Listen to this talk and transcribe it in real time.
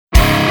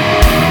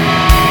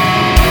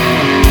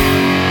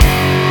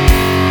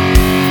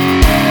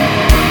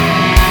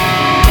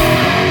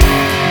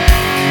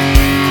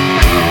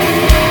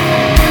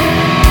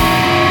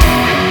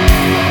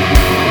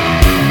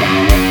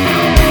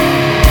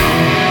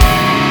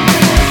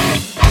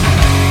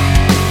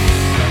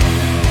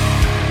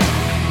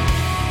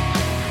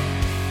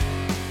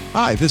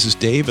Hi, this is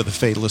Dave of the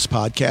Fatalist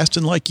Podcast,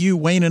 and like you,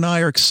 Wayne and I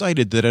are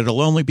excited that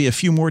it'll only be a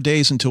few more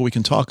days until we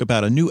can talk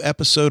about a new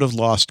episode of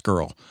Lost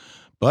Girl.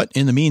 But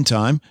in the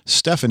meantime,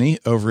 Stephanie,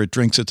 over at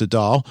Drinks at the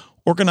Doll,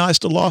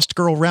 organized a Lost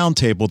Girl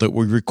roundtable that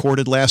we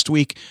recorded last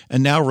week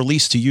and now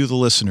released to you, the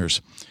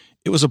listeners.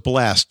 It was a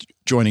blast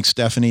joining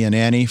Stephanie and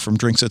Annie from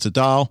Drinks at the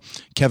Doll,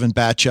 Kevin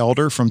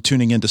Batchelder from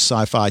Tuning Into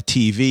Sci-Fi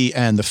TV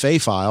and The Fae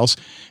Files,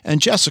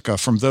 and Jessica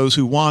from Those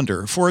Who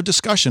Wander for a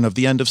discussion of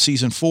the end of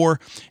Season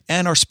 4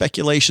 and our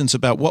speculations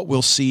about what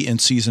we'll see in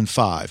Season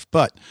 5.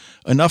 But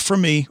enough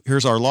from me.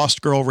 Here's our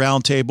Lost Girl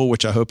Roundtable,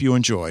 which I hope you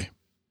enjoy.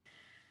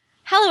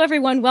 Hello,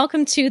 everyone.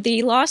 Welcome to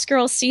the Lost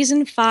Girl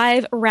Season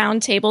 5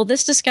 Roundtable.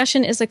 This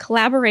discussion is a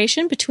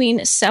collaboration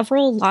between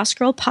several Lost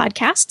Girl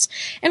podcasts,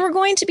 and we're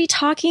going to be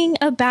talking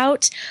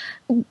about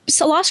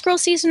Lost Girl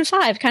Season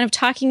 5, kind of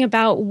talking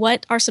about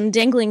what are some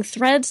dangling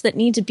threads that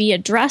need to be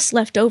addressed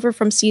left over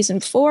from Season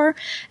 4,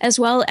 as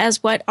well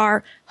as what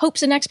our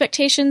hopes and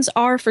expectations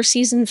are for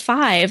Season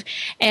 5.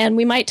 And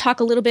we might talk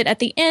a little bit at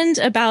the end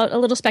about a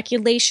little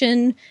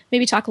speculation,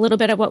 maybe talk a little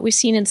bit about what we've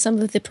seen in some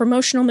of the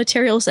promotional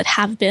materials that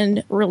have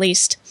been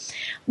released.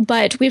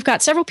 But we've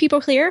got several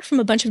people here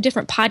from a bunch of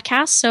different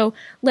podcasts, so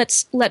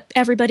let's let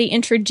everybody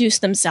introduce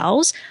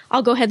themselves.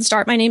 I'll go ahead and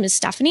start. My name is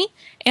Stephanie,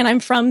 and I'm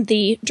from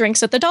the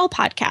Drinks at the Doll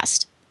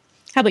podcast.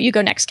 How about you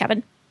go next,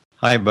 Kevin?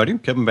 Hi, everybody.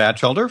 Kevin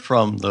Batchelder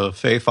from The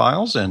Fae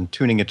Files and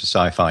Tuning Into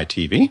Sci-Fi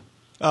TV.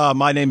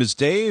 My name is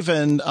Dave,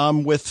 and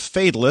I'm with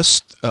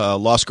Fatalist,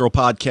 Lost Girl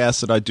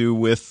podcast that I do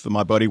with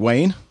my buddy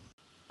Wayne.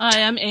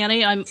 Hi, I'm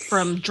Annie. I'm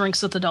from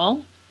Drinks at the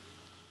Doll.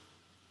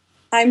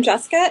 I'm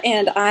Jessica,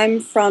 and I'm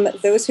from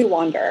Those Who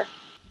Wander.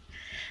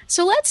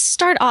 So let's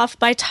start off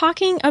by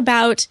talking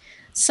about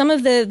some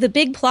of the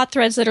big plot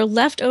threads that are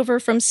left over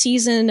from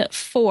Season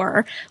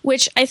 4,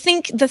 which I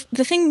think the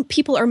thing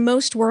people are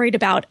most worried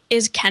about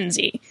is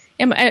Kenzie.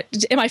 Am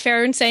I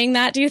fair in saying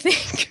that, do you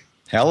think?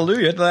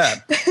 Hallelujah to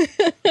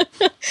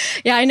that.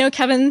 Yeah, I know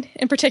Kevin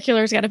in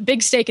particular has got a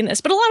big stake in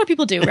this, but a lot of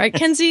people do, right?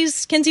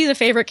 Kenzie's a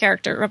favorite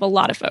character of a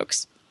lot of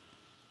folks.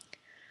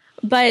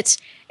 But,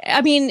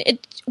 I mean,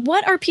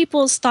 what are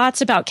people's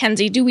thoughts about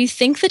Kenzie? Do we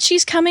think that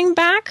she's coming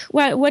back?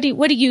 What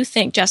do you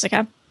think,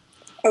 Jessica?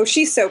 Oh,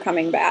 she's so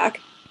coming back.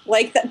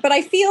 Like that, but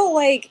I feel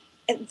like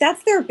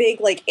that's their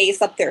big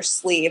ace up their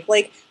sleeve.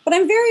 But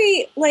I'm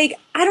very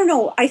I don't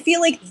know. I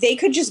feel like they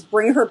could just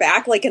bring her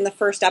back in the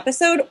first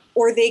episode,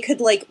 or they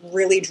could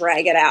really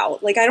drag it out.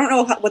 I don't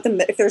know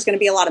if there's going to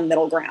be a lot of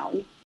middle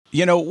ground.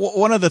 You know,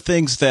 one of the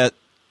things that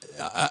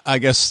I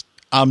guess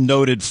I'm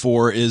noted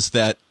for is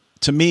that,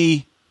 to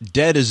me,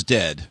 dead is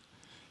dead.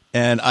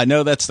 And I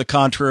know that's the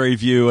contrary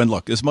view. And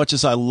look, as much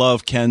as I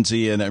love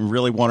Kenzie and I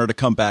really want her to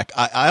come back,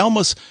 I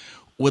almost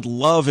would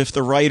love if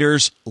the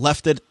writers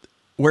left it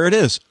where it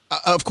is.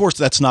 Of course,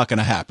 that's not going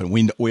to happen.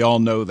 We all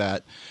know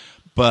that.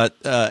 But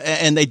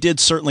and they did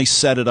certainly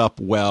set it up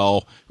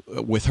well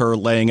with her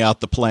laying out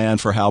the plan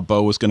for how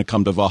Bo was going to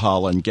come to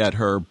Valhalla and get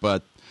her.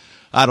 But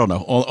I don't know.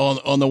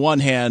 On the one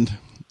hand,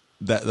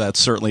 that's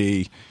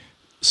certainly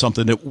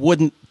something that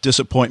wouldn't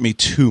disappoint me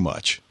too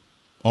much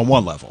on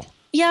one level.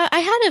 Yeah, I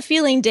had a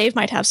feeling Dave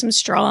might have some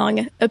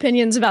strong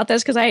opinions about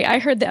this, because I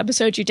heard the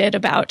episode you did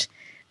about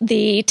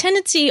the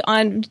tendency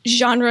on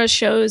genre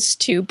shows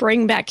to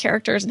bring back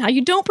characters and how you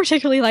don't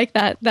particularly like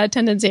that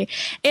tendency.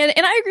 And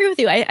I agree with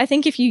you. I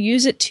think if you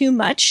use it too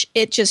much,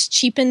 it just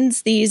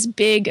cheapens these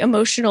big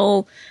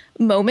emotional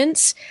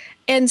moments.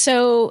 And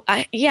so,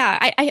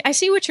 I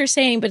see what you're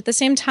saying, but at the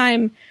same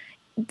time,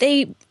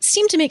 they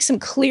seem to make some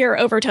clear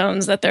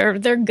overtones that they're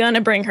going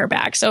to bring her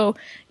back. So,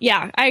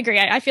 yeah, I agree.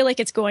 I feel like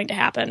it's going to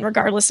happen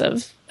regardless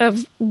of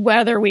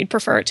whether we'd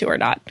prefer it to or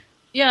not.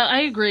 Yeah, I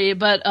agree,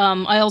 but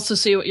I also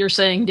see what you're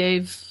saying,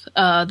 Dave,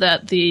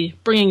 that the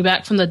bringing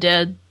back from the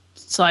dead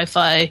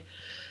sci-fi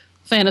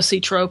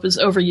fantasy trope is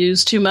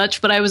overused too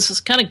much. But I was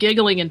just kind of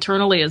giggling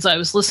internally as I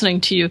was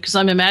listening to you, because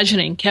I'm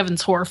imagining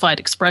Kevin's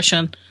horrified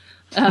expression.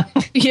 But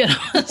yeah,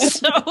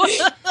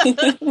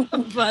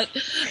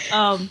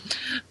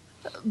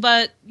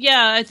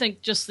 I think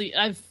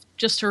I've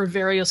just heard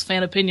various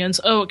fan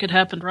opinions. Oh, it could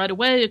happen right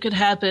away. It could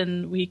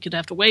happen. We could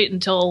have to wait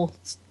until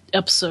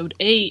episode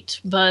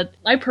 8. But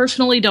I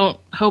personally don't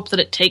hope that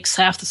it takes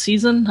half the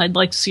season. I'd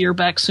like to see her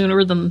back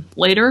sooner than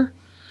later,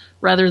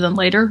 rather than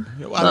later.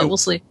 But we'll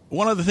see.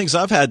 One of the things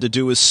I've had to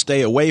do is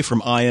stay away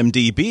from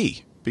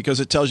IMDb, because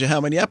it tells you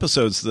how many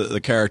episodes the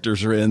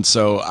characters are in.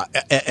 So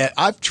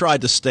I've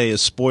tried to stay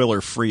as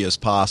spoiler-free as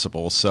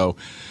possible. So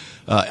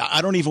I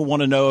don't even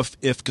want to know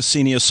if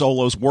Ksenia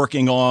Solo's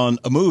working on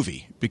a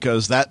movie,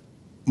 because that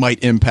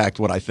might impact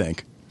what I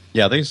think.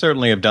 Yeah, they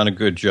certainly have done a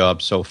good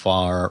job so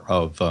far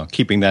of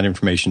keeping that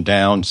information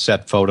down.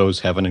 Set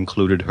photos haven't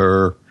included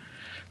her.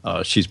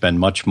 She's been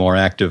much more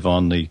active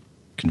on the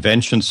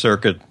convention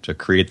circuit to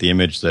create the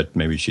image that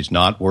maybe she's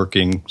not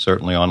working,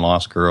 certainly on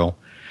Lost Girl.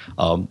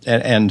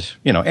 And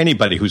you know,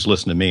 anybody who's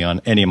listened to me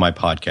on any of my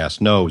podcasts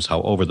knows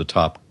how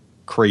over-the-top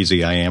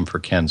crazy I am for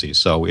Kenzie.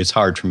 So it's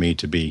hard for me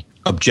to be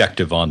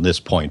objective on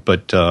this point.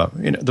 But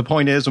the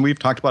point is, and we've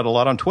talked about it a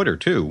lot on Twitter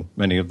too,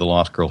 many of the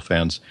Lost Girl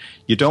fans,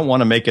 you don't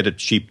want to make it a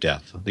cheap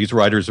death. These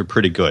writers are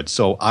pretty good.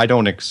 So I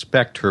don't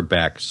expect her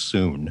back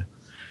soon.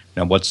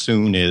 Now, what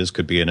soon is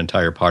could be an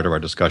entire part of our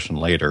discussion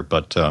later.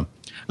 But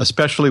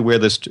especially where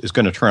this is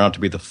going to turn out to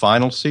be the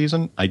final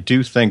season, I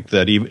do think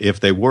that if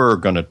they were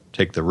going to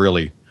take the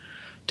really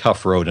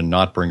tough road and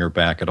not bring her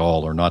back at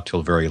all or not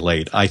till very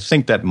late, I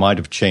think that might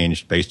have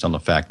changed based on the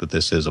fact that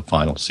this is a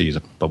final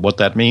season. But what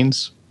that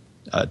means,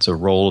 it's a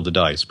roll of the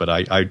dice. But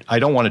I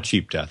don't want a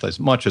cheap death. As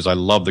much as I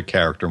love the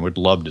character and would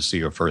love to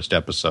see her first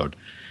episode,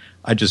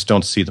 I just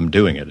don't see them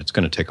doing it. It's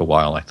going to take a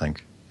while, I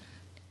think.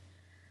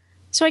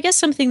 So I guess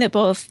something that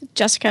both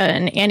Jessica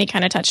and Annie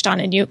kind of touched on,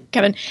 and you,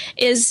 Kevin,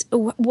 is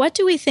what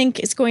do we think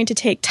is going to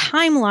take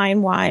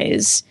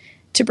timeline-wise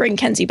to bring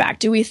Kenzie back?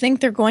 Do we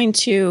think we're going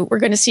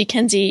to see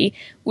Kenzie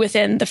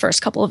within the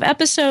first couple of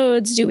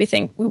episodes? Do we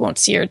think we won't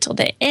see her till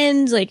the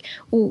end? Like,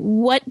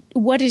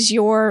 what is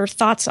your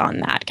thoughts on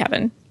that,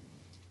 Kevin?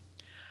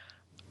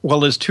 Well,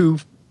 there's two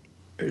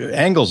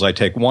angles I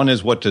take. One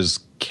is, what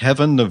does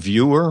Kevin, the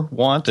viewer,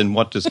 want? And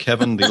what does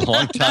Kevin, the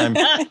longtime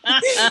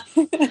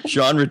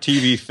genre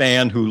TV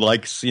fan who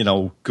likes,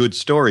 good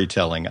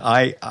storytelling?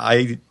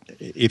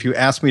 If you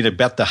ask me to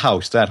bet the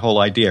house, that whole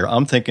idea,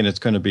 I'm thinking it's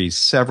going to be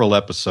several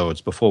episodes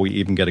before we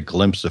even get a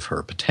glimpse of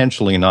her,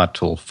 potentially not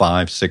till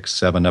 5, 6,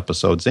 7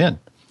 episodes in.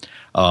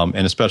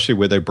 And especially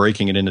where they're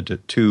breaking it into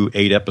 2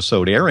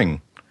 8-episode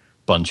airing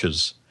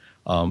bunches.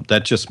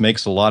 That just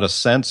makes a lot of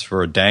sense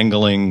for a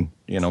dangling,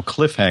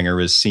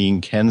 cliffhanger is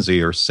seeing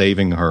Kenzie or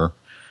saving her,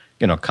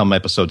 come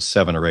episode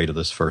 7 or 8 of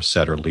this first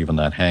set or leaving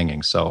that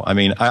hanging. So, I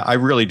mean, I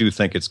really do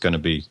think it's going to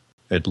be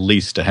at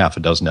least a half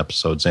a dozen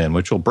episodes in,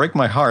 which will break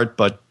my heart,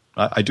 but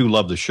I do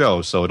love the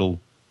show, so it'll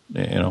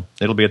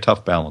be a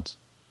tough balance.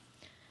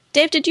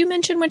 Dave, did you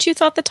mention what you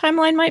thought the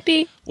timeline might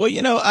be? Well,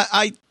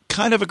 I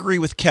kind of agree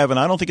with Kevin.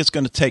 I don't think it's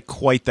going to take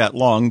quite that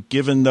long,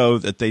 given, though,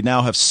 that they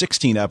now have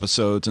 16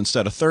 episodes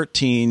instead of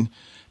 13.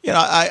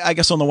 I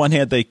guess on the one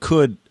hand, they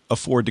could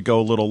afford to go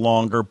a little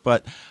longer,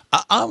 but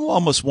I'm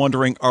almost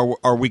wondering,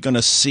 are we going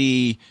to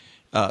see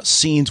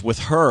scenes with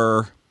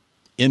her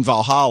in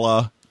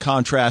Valhalla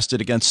contrasted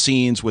against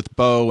scenes with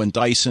Bo and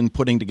Dyson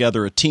putting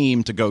together a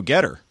team to go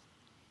get her?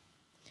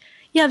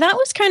 Yeah, that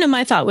was kind of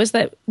my thought, was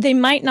that they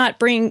might not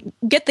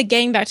get the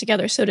gang back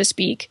together, so to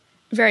speak,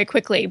 very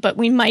quickly, but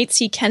we might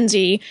see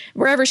Kenzie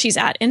wherever she's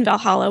at, in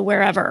Valhalla,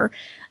 wherever,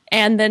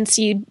 and then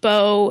see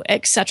Bo,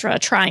 etc.,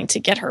 trying to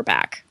get her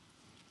back.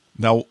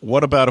 Now,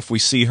 what about if we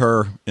see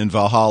her in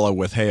Valhalla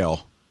with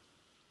Hale?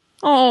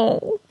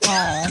 Oh.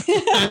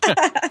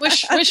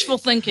 Wishful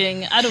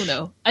thinking. I don't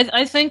know.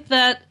 I think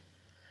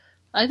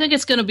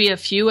it's going to be a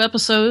few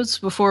episodes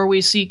before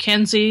we see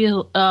Kenzie.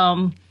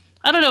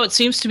 I don't know. It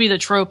seems to be the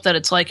trope that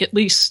it's like at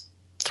least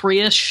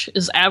 3-ish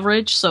is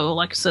average. So,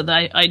 like I said,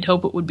 I'd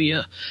hope it would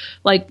be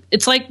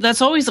it's like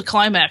that's always the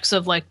climax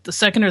of like the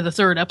second or the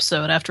third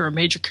episode after a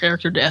major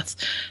character death,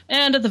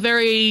 and at the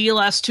very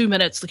last 2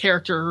 minutes, the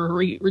character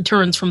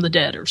returns from the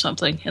dead or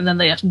something, and then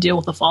they have to deal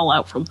with the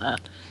fallout from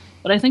that.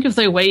 But I think if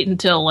they wait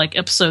until like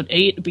episode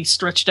 8, it'd be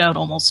stretched out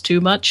almost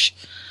too much,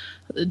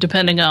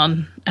 depending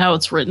on how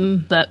it's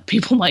written, that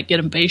people might get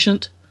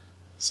impatient.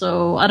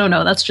 So I don't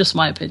know. That's just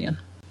my opinion.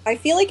 I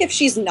feel like if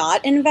she's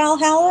not in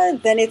Valhalla,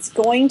 then it's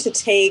going to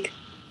take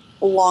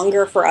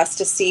longer for us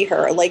to see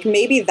her. Like,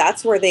 maybe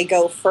that's where they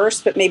go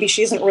first, but maybe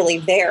she isn't really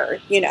there,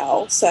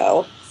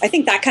 So I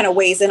think that kind of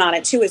weighs in on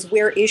it, too, is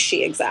where is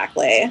she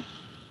exactly?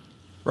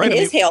 Right.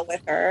 And is Hale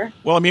with her?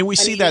 Well, we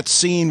see that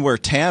scene where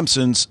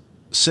Tamsin's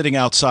sitting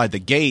outside the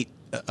gate.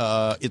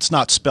 It's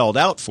not spelled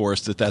out for us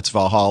that that's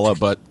Valhalla,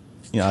 but,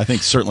 I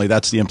think certainly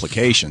that's the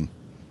implication.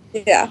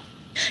 Yeah.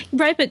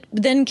 Right, but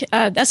then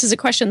this is a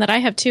question that I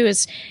have, too,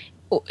 is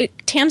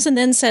Tamsin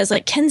then says,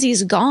 like,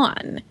 Kenzie's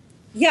gone.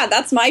 Yeah,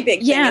 that's my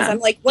big thing. Is I'm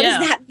like, what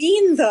does that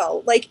mean,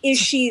 though? Like, is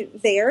she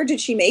there? Did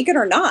she make it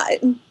or not?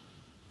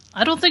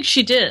 I don't think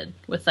she did,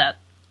 with that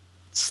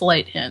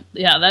slight hint.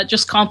 Yeah, that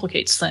just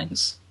complicates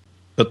things.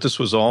 But this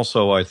was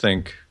also, I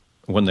think,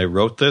 when they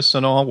wrote this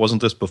and all,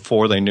 wasn't this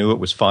before they knew it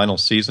was final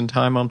season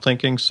time, I'm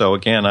thinking? So,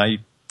 again,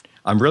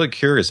 I'm really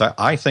curious.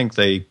 I think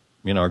they,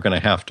 are going to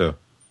have to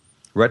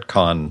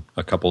retcon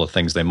a couple of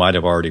things they might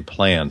have already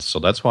planned. So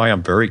that's why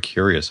I'm very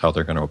curious how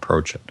they're going to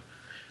approach it.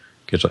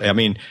 Because,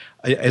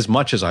 as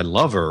much as I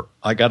love her,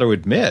 I got to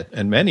admit,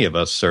 and many of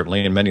us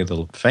certainly, and many of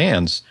the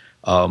fans,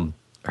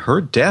 her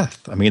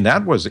death,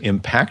 that was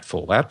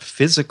impactful. That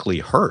physically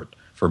hurt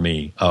for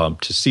me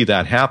to see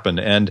that happen.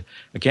 And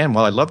again,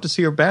 while I'd love to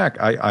see her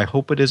back, I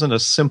hope it isn't a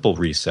simple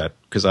reset,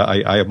 because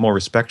I have more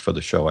respect for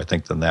the show, I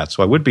think, than that.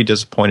 So I would be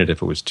disappointed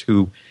if it was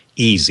too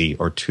easy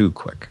or too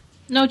quick.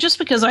 No, just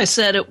because I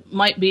said it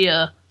might be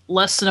a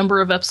less number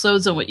of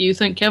episodes than what you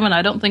think, Kevin,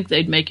 I don't think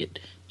they'd make it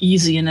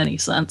easy in any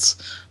sense,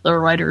 the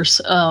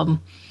writers. I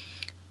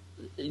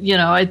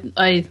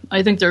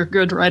think they're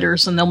good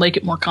writers, and they'll make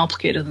it more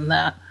complicated than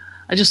that.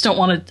 I just don't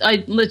want to.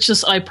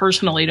 I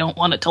personally don't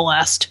want it to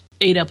last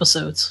 8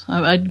 episodes.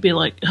 I'd be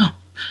like, oh,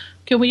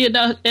 Can we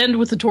end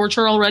with the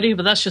torture already?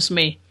 But that's just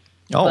me.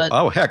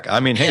 Heck.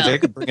 I mean, hey, they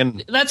could bring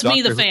in... That's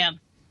me, the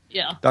fan.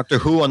 Yeah. Doctor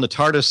Who on the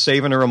TARDIS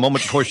saving her a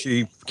moment before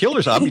she killed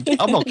herself. I mean,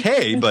 I'm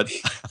okay, but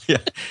yeah,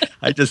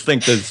 I just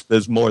think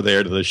there's more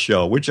there to the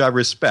show, which I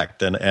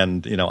respect.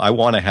 And I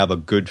want to have a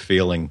good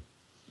feeling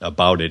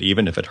about it,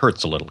 even if it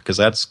hurts a little, because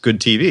that's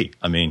good TV.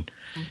 I mean,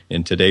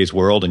 in today's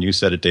world, and you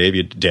said it,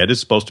 Dave, dead is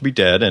supposed to be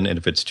dead, and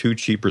if it's too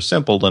cheap or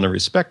simple, then the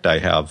respect I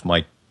have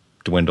might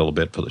dwindle a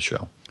bit for the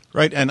show.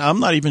 Right, and I'm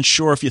not even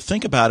sure, if you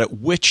think about it,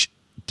 which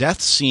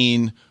death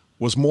scene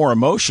was more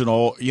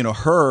emotional,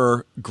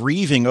 her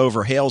grieving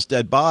over Hale's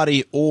dead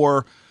body,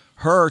 or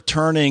her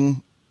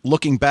turning,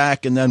 looking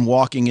back, and then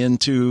walking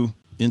into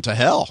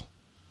hell.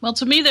 Well,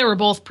 to me, they were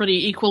both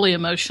pretty equally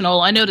emotional.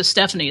 I know to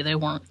Stephanie they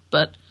weren't,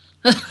 but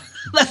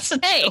that's a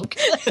joke.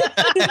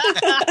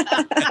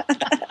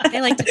 They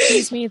like to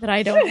tease me that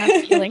I don't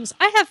have feelings.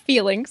 I have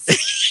feelings.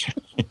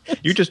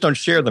 You just don't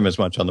share them as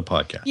much on the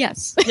podcast.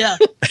 Yes. Yeah.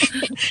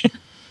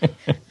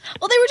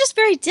 Well, they were just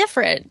very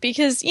different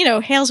because,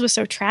 Hale's was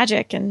so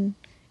tragic and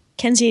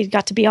Kenzie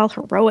got to be all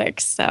heroic.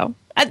 So,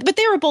 but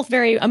they were both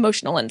very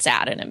emotional and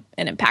sad and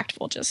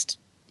impactful, just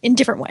in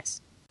different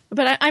ways.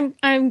 But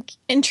I'm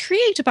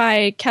intrigued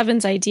by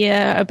Kevin's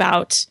idea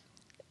about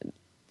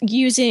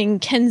using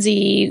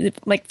Kenzie,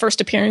 like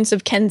first appearance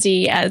of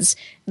Kenzie, as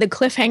the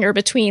cliffhanger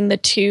between the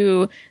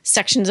two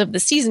sections of the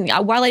season.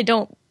 While I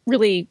don't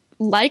really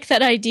like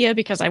that idea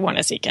because I want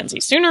to see Kenzie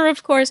sooner,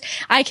 of course,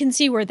 I can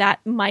see where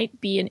that might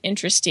be an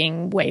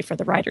interesting way for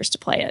the writers to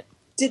play it.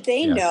 Did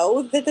they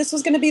know that this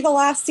was going to be the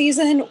last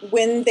season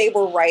when they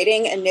were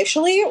writing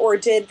initially, or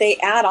did they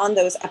add on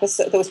those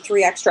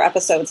 3 extra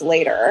episodes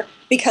later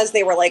because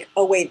they were like,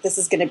 oh wait, this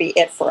is going to be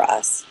it for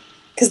us?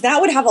 Because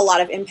that would have a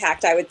lot of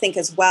impact, I would think,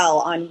 as well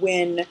on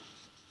when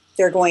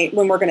we're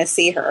going to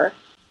see her.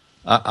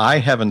 I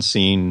haven't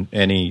seen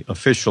any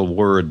official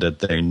word that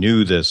they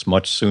knew this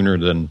much sooner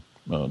than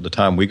the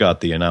time we got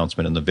the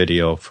announcement in the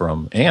video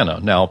from Anna.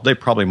 Now, they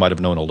probably might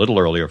have known a little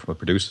earlier from a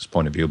producer's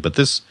point of view, but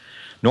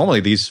normally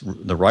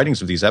the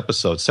writings of these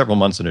episodes several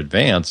months in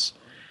advance,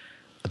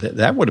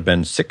 that would have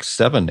been 6,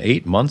 7,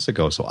 8 months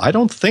ago. So I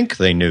don't think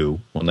they knew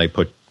when they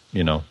put,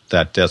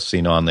 that death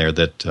scene on there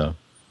that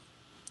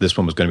this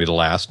one was going to be the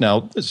last.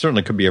 Now, it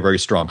certainly could be a very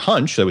strong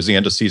hunch. That was the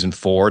end of season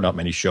 4. Not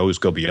many shows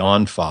go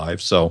beyond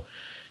 5. So,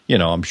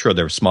 I'm sure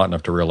they were smart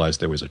enough to realize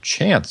there was a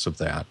chance of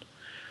that.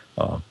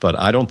 But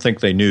I don't think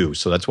they knew.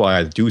 So that's why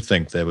I do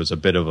think there was a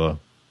bit of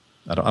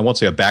I won't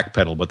say a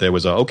backpedal, but there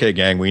was okay,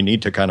 gang, we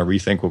need to kind of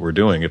rethink what we're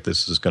doing if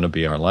this is going to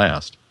be our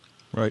last.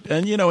 Right.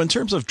 And, in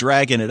terms of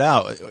dragging it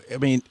out, I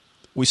mean,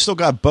 we still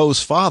got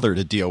Beau's father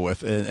to deal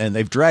with, and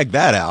they've dragged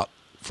that out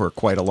for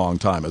quite a long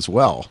time as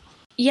well.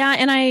 Yeah,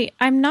 and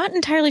I'm not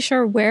entirely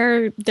sure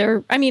where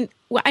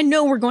I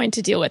know we're going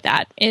to deal with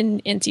that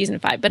in season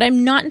 5, but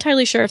I'm not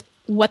entirely sure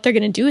what they're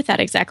going to do with that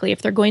exactly,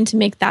 if they're going to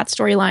make that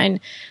storyline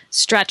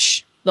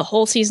stretch the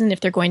whole season, if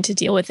they're going to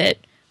deal with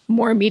it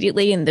more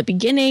immediately in the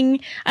beginning.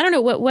 I don't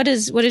know. What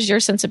is your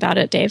sense about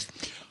it, Dave?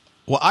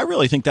 Well, I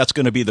really think that's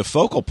going to be the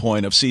focal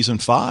point of season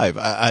 5.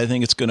 I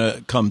think it's going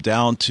to come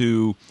down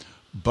to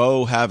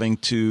Beau having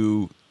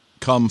to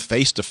come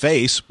face to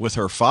face with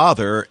her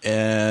father,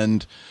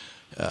 and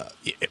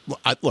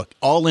look,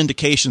 all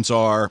indications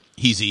are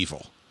he's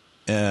evil,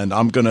 and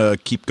I'm going to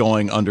keep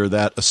going under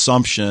that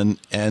assumption,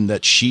 and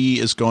that she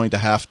is going to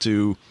have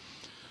to,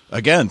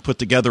 again, put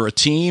together a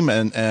team,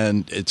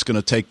 and it's going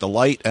to take the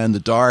light and the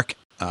dark.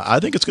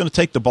 I think it's going to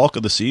take the bulk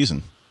of the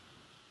season.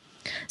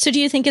 So do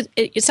you think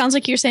it sounds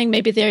like you're saying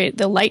maybe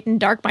the light and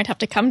dark might have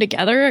to come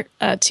together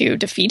to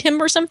defeat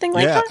him or something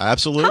like that? Yeah,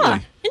 absolutely. Huh,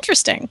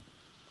 interesting.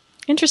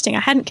 I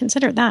hadn't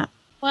considered that.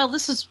 Well,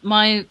 this is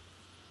my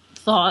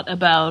thought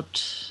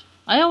about...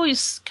 I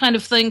always kind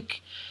of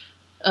think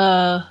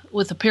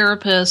with the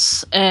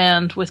Parapus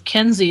and with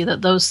Kenzie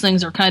that those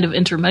things are kind of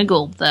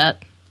intermingled,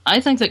 that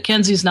I think that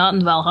Kenzie's not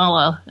in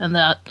Valhalla and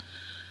that,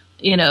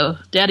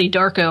 Daddy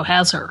Darko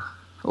has her.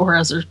 Or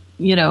as her,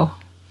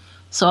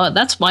 so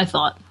that's my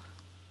thought.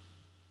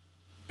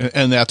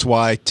 And that's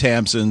why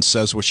Tamsin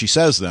says what she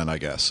says then, I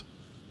guess.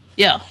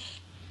 Yeah.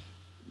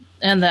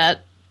 And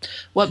that,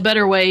 what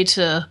better way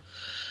to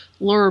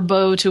lure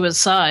Beau to his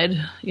side,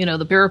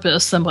 the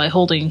Parapus, than by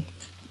holding,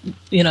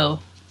 one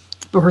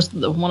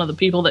of the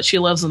people that she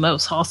loves the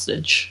most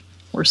hostage.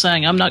 We're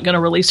saying, I'm not going to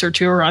release her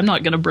to her. I'm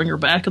not going to bring her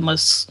back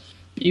unless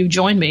you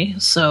join me.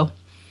 So,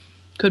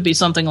 could be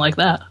something like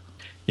that.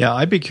 Yeah,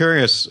 I'd be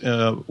curious...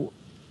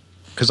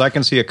 because I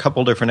can see a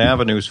couple different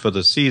avenues for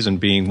the season,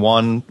 being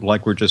one,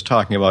 like we're just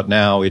talking about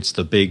now, it's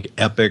the big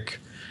epic,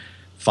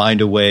 find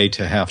a way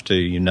to have to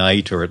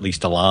unite or at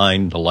least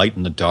align the light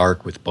and the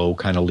dark, with Beau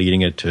kind of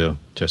leading it to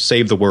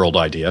save the world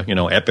idea,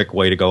 epic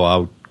way to go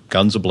out,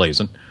 guns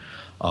a-blazing.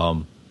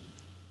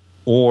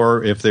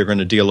 Or if they're going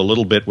to deal a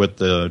little bit with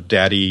the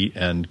Daddy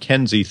and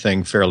Kenzie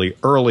thing fairly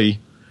early,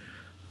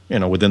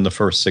 within the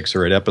first 6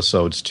 or 8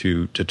 episodes,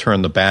 to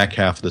turn the back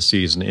half of the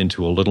season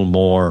into a little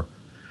more...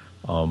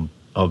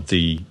 of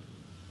the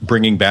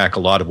bringing back a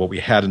lot of what we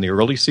had in the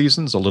early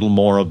seasons, a little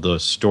more of the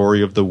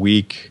story of the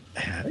week,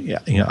 yeah,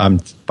 I'm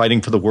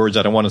fighting for the words.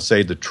 I don't want to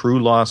say the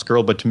true Lost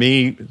Girl, but to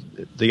me,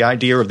 the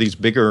idea of these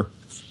bigger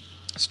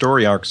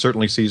story arcs,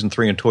 certainly season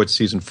 3 and towards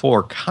season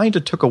 4, kind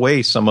of took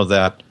away some of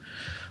that,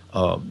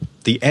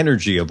 the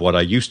energy of what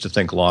I used to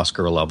think Lost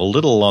Girl of, a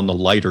little on the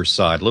lighter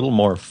side, a little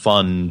more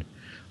fun.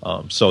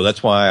 So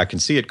that's why I can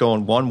see it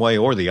going one way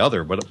or the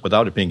other, but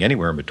without it being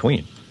anywhere in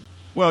between.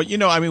 Well,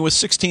 with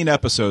 16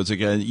 episodes,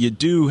 again, you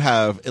do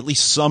have at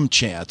least some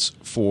chance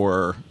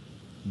for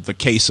the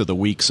case of the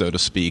week, so to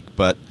speak.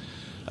 But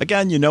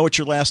again, it's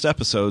your last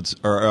episodes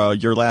or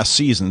your last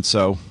season,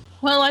 so.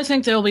 Well, I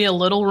think there'll be a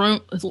little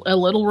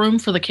room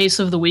for the case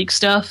of the week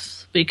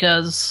stuff,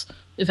 because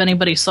if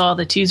anybody saw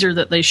the teaser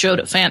that they showed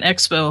at Fan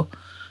Expo,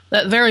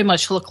 that very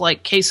much looked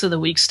like case of the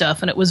week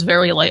stuff, and it was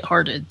very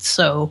lighthearted.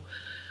 So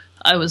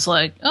I was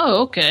like,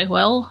 oh, okay,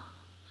 well,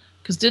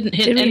 because didn't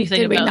hit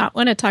anything. Did we not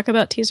want to talk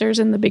about teasers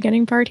in the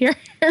beginning part here?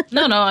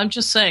 No, I'm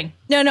just saying.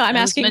 No, I'm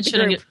asking the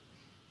group.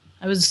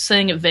 I was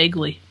saying it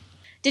vaguely.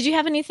 Did you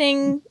have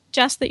anything,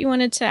 Jess, that you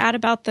wanted to add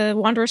about the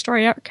Wanderer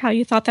story arc, how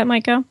you thought that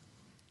might go?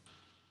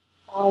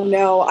 Oh,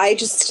 no. I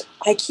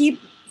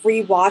keep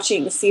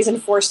rewatching season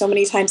 4 so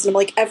many times, and I'm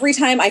like, every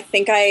time I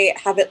think I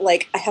have it,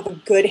 like, I have a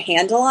good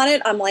handle on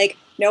it, I'm like,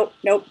 nope,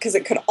 because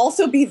it could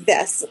also be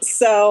this.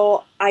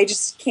 So I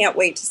just can't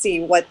wait to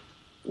see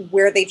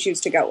where they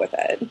choose to go with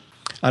it.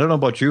 I don't know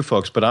about you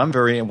folks, but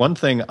one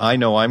thing I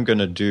know I'm going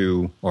to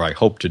do, or I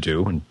hope to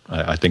do, and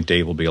I think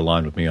Dave will be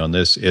aligned with me on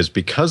this, is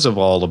because of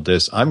all of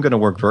this, I'm going to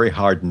work very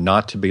hard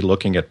not to be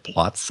looking at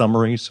plot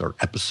summaries or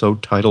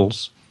episode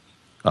titles.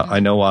 I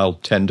know I'll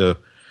tend to,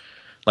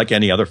 like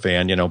any other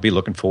fan, be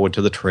looking forward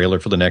to the trailer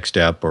for the next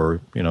ep,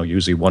 or,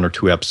 usually 1 or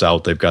 2 eps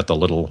out, they've got the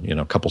little,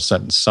 couple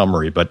sentence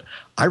summary, but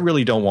I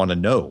really don't want to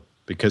know,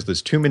 because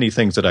there's too many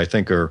things that I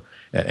think are,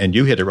 and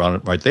you hit it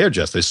right there,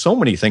 Jess, there's so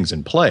many things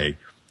in play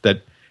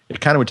that it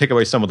kind of would take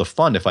away some of the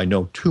fun if I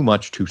know too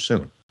much too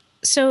soon.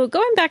 So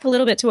going back a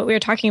little bit to what we were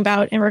talking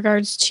about in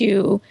regards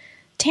to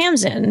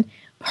Tamsin,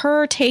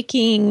 her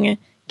taking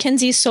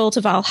Kenzie's soul to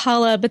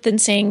Valhalla, but then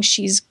saying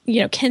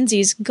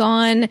Kenzie's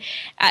gone.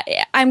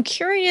 I'm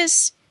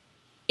curious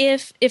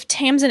if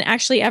Tamsin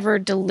actually ever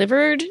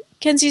delivered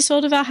Kenzie's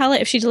soul to Valhalla,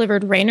 if she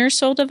delivered Raynor's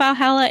soul to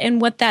Valhalla,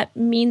 and what that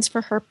means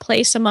for her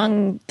place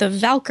among the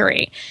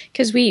Valkyrie.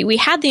 Because we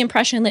had the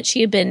impression that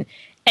she had been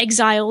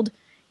exiled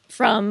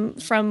from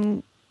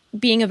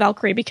being a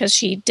Valkyrie because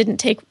she didn't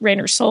take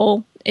Raynor's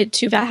soul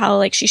to Valhalla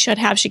like she should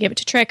have. She gave it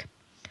to Trick.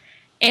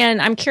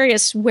 And I'm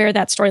curious where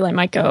that storyline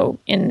might go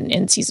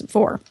in season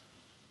 4.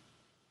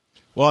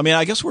 Well,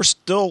 I guess we're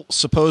still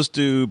supposed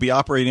to be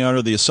operating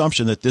under the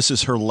assumption that this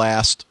is her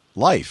last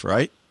life,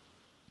 right?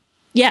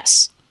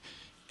 Yes.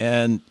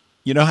 And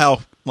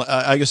how,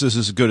 I guess this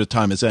is as good a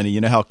time as any,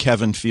 how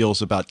Kevin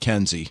feels about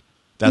Kenzie.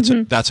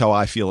 That's how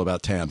I feel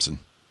about Tamsin.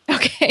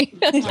 Okay.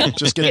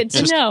 Just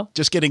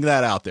getting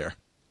that out there.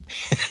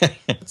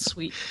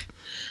 Sweet.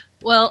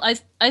 Well,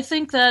 I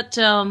think that,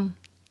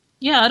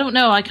 I don't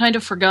know. I kind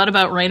of forgot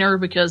about Raynor,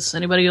 because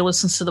anybody who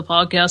listens to the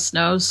podcast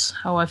knows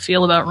how I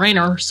feel about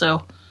Raynor.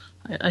 So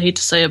I hate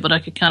to say it, but I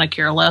could kind of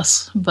care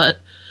less. But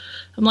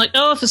I'm like,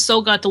 if his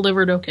soul got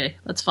delivered, okay,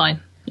 that's fine.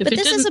 But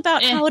this is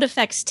about how it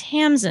affects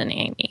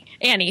Tamsin,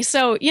 Annie.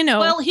 So,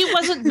 Well, he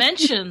wasn't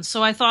mentioned,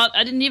 so I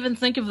didn't even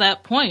think of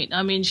that point.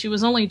 She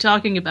was only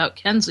talking about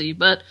Kenzie,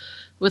 but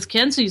with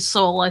Kenzie's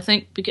soul, I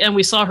think, and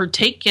we saw her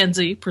take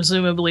Kenzie,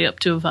 presumably up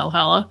to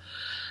Valhalla,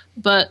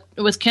 but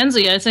with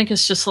Kenzie, I think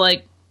it's just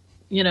like,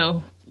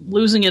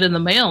 losing it in the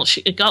mail.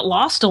 It got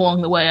lost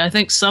along the way. I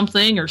think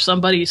something or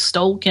somebody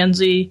stole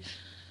Kenzie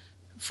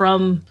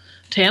from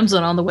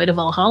Tamsin on the way to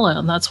Valhalla,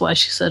 and that's why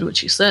she said what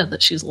she said,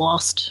 that she's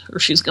lost or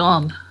she's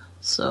gone.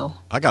 So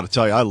I got to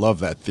tell you, I love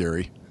that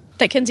theory.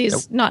 That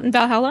Kenzie's not in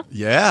Valhalla?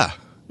 Yeah.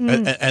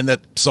 And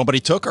that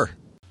somebody took her.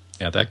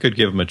 Yeah, that could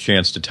give them a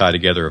chance to tie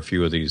together a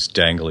few of these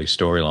dangly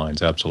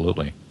storylines,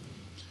 absolutely.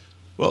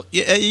 Well,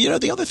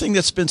 the other thing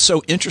that's been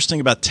so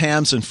interesting about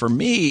Tamsin for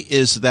me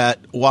is that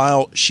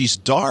while she's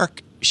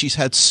dark, she's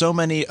had so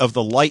many of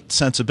the light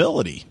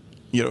sensibility,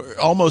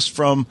 almost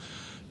from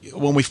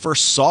when we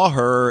first saw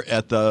her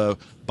at the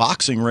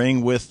boxing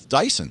ring with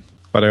Dyson.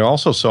 But I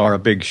also saw a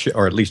big,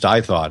 or at least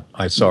I thought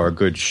I saw a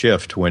good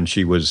shift when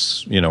she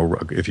was,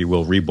 if you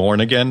will,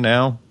 reborn again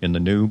now in the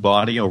new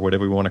body or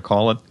whatever you want to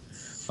call it.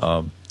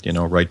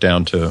 Right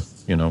down to,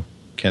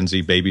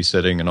 Kenzie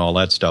babysitting and all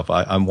that stuff.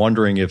 I'm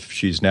wondering if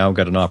she's now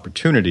got an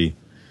opportunity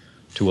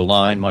to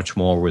align much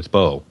more with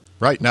Bo.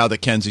 Right, now that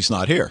Kenzie's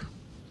not here.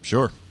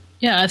 Sure.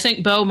 Yeah, I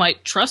think Bo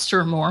might trust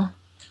her more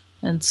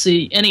and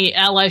see any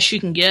ally she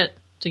can get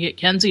to get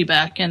Kenzie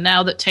back. And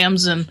now that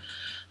Tamsin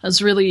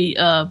has really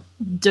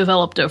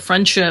developed a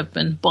friendship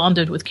and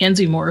bonded with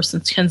Kenzie more,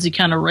 since Kenzie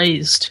kind of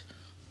raised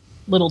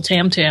little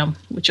Tam,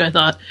 which I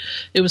thought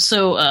it was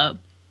so,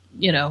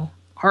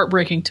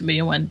 heartbreaking to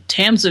me when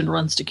Tamsin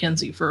runs to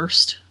Kenzie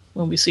first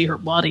when we see her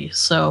body.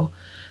 So,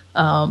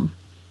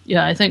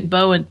 I think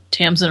Bo and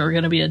Tamsin are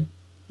going to be a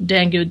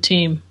dang good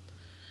team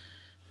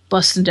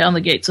busting down the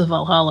gates of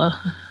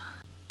Valhalla.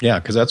 Yeah,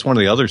 because that's one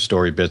of the other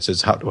story bits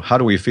is how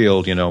do we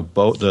feel,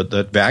 Bo,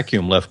 that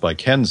vacuum left by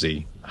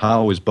Kenzie,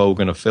 how is Bo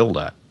going to fill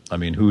that? I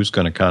mean, who's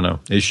going to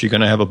is she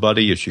going to have a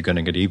buddy? Is she going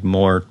to get even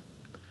more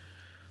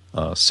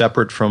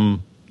separate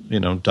from,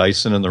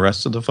 Dyson and the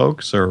rest of the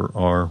folks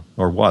or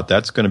what?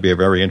 That's going to be a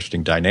very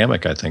interesting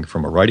dynamic, I think,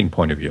 from a writing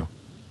point of view.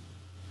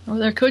 Or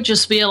there could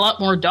just be a lot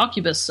more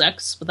Docubus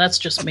sex, but that's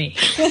just me.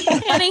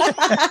 Annie,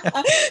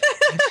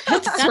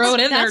 throw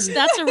it in there.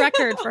 That's a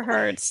record for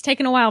her. It's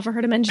taken a while for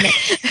her to mention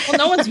it. Well,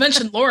 no one's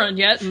mentioned Lauren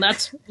yet,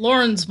 and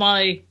Lauren's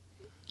my,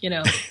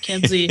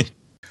 Kenzie.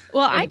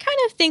 Well, I kind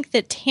of think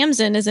that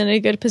Tamsin is in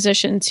a good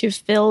position to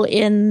fill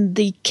in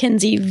the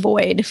Kenzie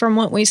void from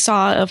what we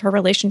saw of her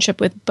relationship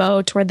with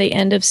Bo toward the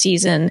end of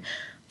season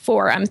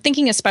 4. I'm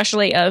thinking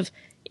especially of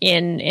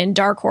in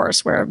Dark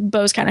Horse, where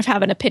Bo's kind of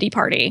having a pity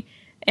party.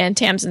 And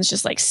Tamsin's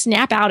just like,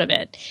 snap out of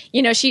it.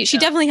 She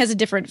definitely has a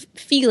different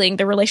feeling.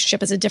 The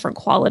relationship has a different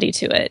quality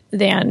to it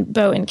than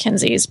Bo and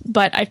Kenzie's.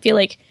 But I feel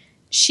like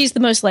she's the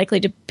most likely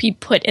to be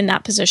put in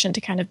that position to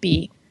kind of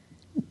be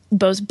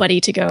Bo's buddy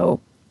to go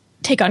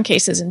take on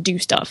cases and do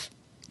stuff.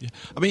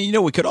 I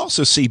mean, we could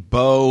also see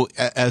Bo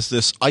as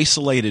this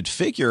isolated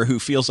figure who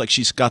feels like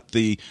she's got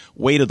the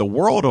weight of the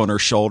world on her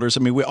shoulders. I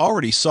mean, we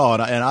already saw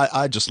it, and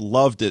I just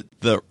loved it.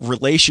 The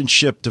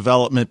relationship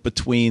development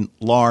between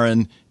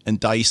Lauren and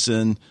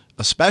Dyson,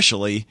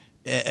 especially,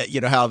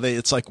 how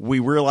it's like we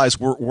realize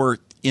we're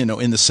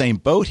in the same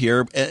boat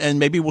here, and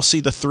maybe we'll see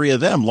the three of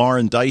them,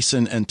 Lauren,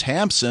 Dyson, and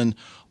Tamsin,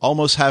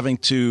 almost having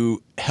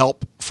to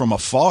help from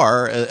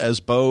afar as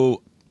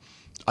Bo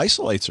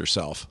isolates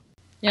herself.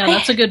 Yeah,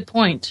 that's a good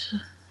point.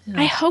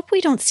 I hope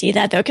we don't see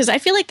that, though, because I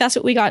feel like that's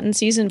what we got in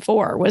season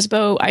 4, was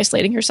Bo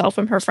isolating herself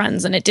from her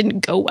friends, and it didn't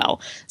go well.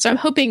 So I'm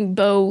hoping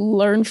Bo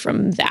learned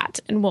from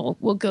that, and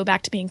we'll go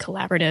back to being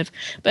collaborative.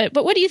 But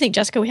what do you think,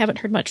 Jessica? We haven't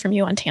heard much from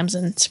you on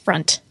Tamsin's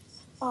front.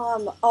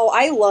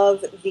 I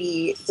love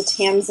the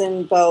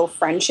Tamsin-Bo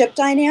friendship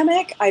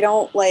dynamic. I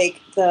don't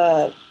like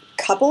the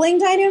coupling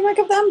dynamic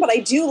of them, but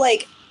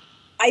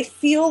I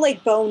feel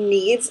like Bo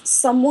needs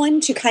someone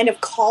to kind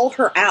of call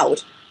her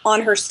out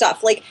on her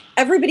stuff. Like,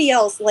 everybody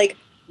else, like,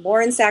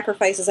 Lauren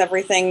sacrifices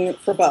everything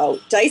for Bo.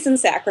 Dyson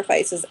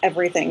sacrifices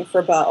everything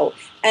for Bo.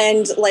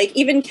 And, like,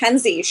 even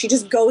Kenzie, she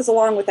just goes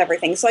along with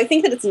everything. So I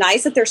think that it's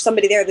nice that there's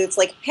somebody there that's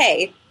like,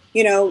 hey,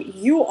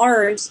 you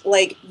aren't,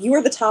 like, you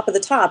are the top of the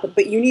top,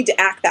 but you need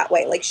to act that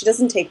way. Like, she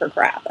doesn't take her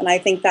crap. And I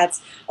think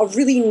that's a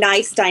really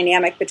nice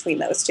dynamic between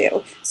those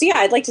two. So, yeah,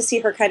 I'd like to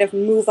see her kind of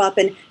move up.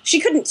 And she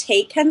couldn't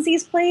take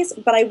Kenzie's place,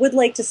 but I would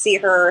like to see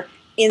her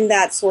in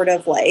that sort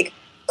of, like,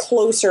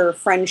 closer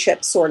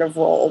friendship sort of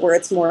role where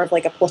it's more of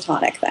like a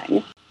platonic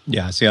thing.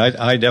 Yeah, see,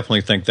 I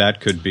definitely think that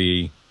could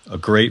be a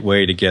great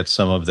way to get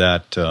some of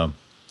that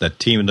that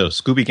team, the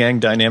Scooby Gang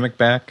dynamic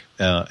back.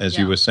 As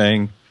you were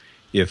saying,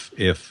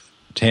 if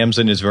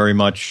Tamsin is very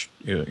much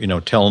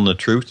telling the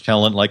truth,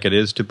 telling it like it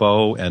is to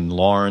Bo, and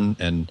Lauren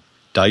and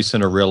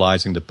Dyson are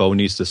realizing that Bo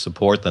needs the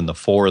support, then the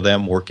four of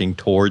them working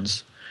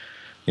towards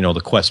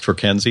the quest for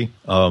Kenzie.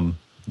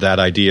 That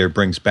idea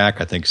brings back,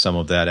 I think, some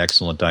of that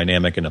excellent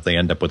dynamic. And if they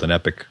end up with an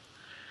epic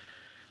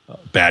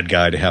bad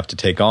guy to have to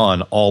take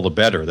on, all the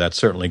better. That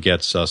certainly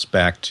gets us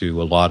back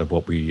to a lot of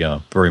what we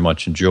very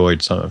much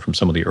enjoyed from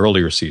some of the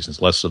earlier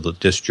seasons, less of the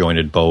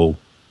disjointed Bo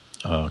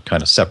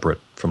kind of separate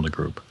from the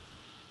group.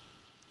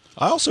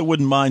 I also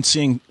wouldn't mind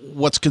seeing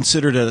what's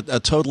considered a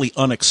totally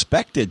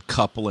unexpected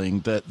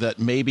coupling that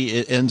maybe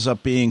it ends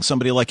up being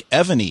somebody like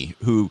Evany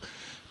who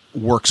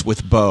works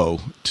with Bo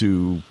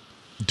to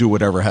do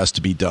whatever has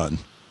to be done.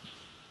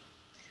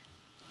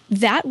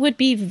 That would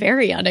be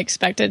very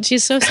unexpected.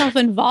 She's so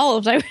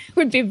self-involved. I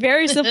would be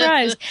very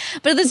surprised.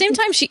 But at the same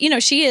time,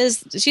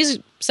 she's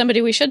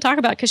somebody we should talk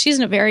about because she's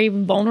in a very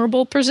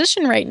vulnerable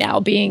position right now,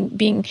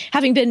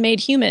 having been made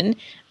human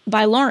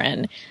by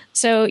Lauren.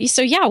 So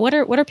yeah, what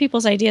are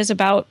people's ideas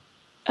about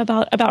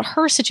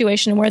her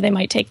situation and where they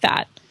might take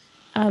that?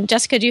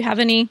 Jessica, do you have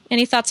any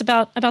thoughts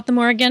about the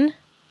Morrigan?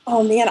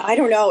 Oh man, I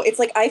don't know. It's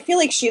like I feel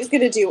like she's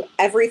going to do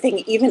everything,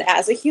 even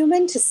as a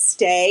human, to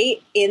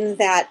stay in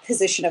that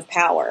position of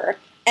power.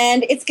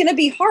 And it's going to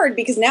be hard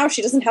because now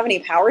she doesn't have any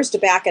powers to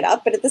back it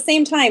up. But at the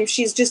same time,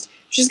 she's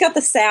got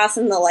the sass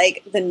and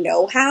the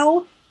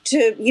know-how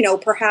to,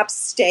 perhaps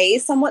stay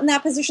somewhat in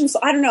that position. So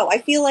I don't know. I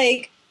feel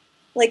like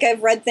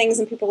I've read things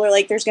and people are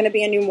like, there's going to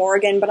be a new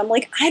Morrigan, but I'm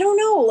like, I don't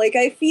know. Like,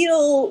 I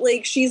feel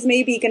like she's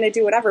maybe going to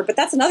do whatever. But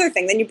that's another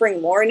thing. Then you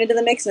bring Lauren into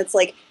the mix and it's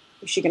like,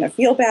 is she going to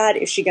feel bad?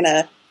 Is she going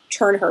to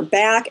turn her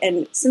back?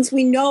 And since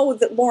we know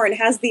that Lauren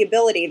has the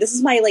ability, this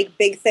is my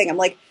big thing. I'm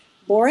like,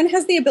 Lauren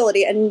has the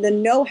ability and the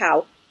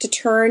know-how to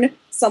turn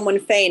someone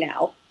Faye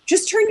now.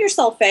 Just turn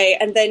yourself Faye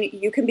and then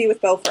you can be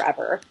with Bo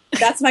forever.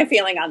 That's my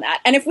feeling on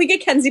that. And if we get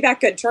Kenzie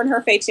back, good. Turn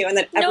her Faye too and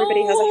then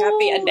everybody has a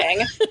happy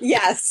ending.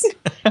 Yes.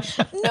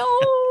 No.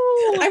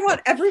 I want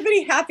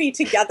everybody happy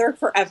together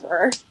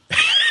forever.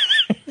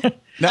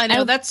 I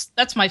know, that's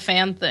my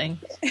fan thing.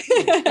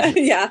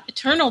 Yeah.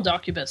 Eternal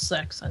Docubus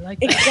sex. I like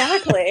that.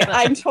 Exactly.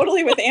 I'm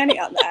totally with Annie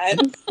on that.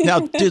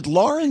 Now, did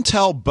Lauren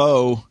tell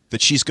Bo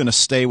that she's going to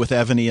stay with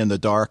Evany in the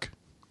dark?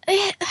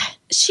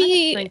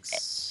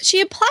 she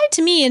applied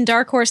to me in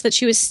Dark Horse that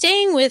she was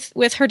staying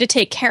with her to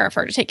take care of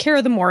her, to take care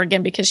of the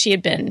Morrigan, because she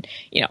had been,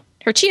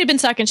 her chi had been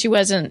sucked and she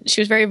was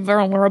very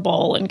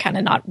vulnerable and kind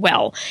of not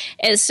well.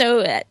 And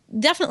so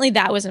definitely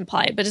that was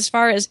implied. But as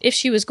far as if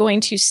she was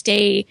going to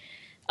stay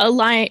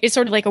aligned, it's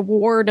sort of like a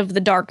ward of the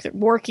dark,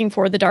 working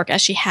for the dark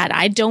as she had.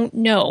 I don't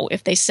know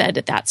if they said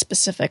that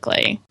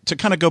specifically. To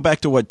kind of go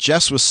back to what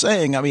Jess was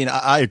saying, I mean,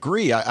 I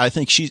agree. I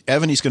think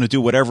Ebony's going to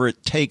do whatever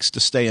it takes to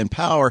stay in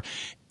power.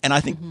 And I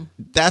think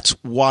that's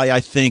why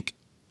I think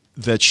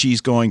that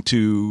she's going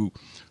to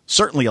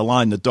certainly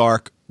align the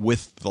dark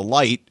with the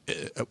light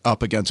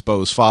up against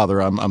Bo's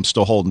father. I'm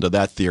still holding to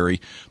that theory.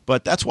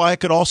 But that's why I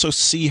could also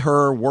see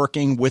her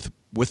working with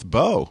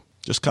Bo.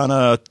 Just kind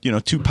of,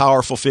 two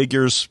powerful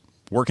figures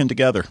working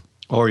together.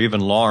 Or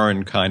even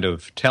Lauren kind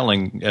of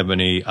telling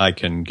Ebony, I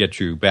can get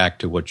you back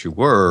to what you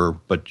were,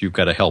 but you've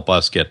got to help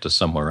us get to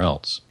somewhere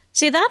else.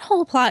 See, that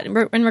whole plot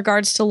in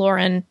regards to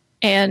Lauren,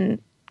 and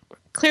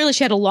clearly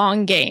she had a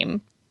long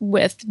game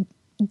with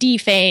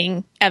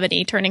defaying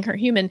Ebony, turning her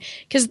human,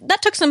 because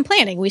that took some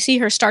planning. We see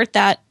her start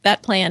that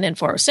plan in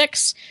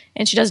 406,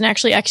 and she doesn't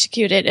actually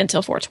execute it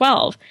until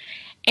 412.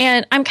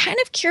 And I'm kind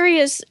of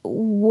curious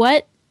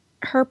what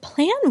her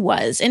plan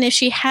was, and if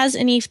she has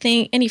any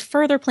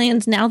further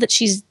plans now that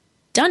she's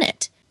done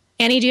it.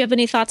 Annie, do you have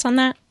any thoughts on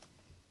that?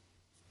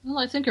 Well,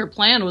 I think her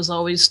plan was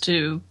always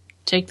to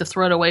take the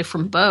threat away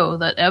from Bo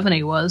that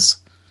Ebony was.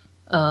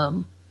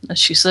 As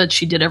she said,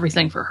 she did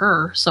everything for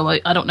her, so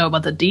I don't know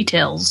about the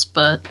details,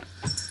 but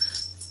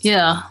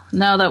yeah,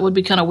 now that would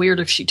be kind of weird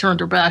if she turned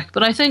her back.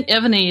 But I think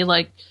Ebony,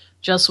 like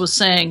Jess was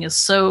saying, is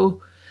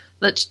so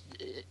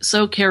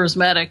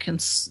charismatic, and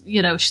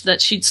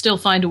that she'd still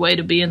find a way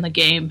to be in the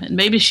game, and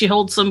maybe she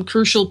holds some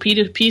crucial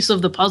piece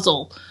of the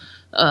puzzle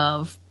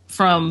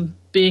from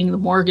being the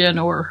Morgan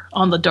or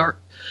on the dark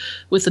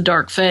with the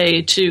Dark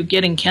Fae to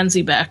getting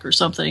Kenzie back or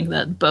something,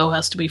 that Bo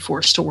has to be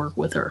forced to work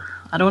with her.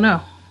 I don't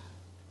know.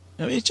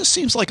 I mean, it just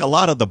seems like a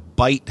lot of the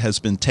bite has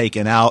been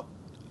taken out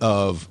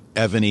of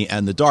Ebony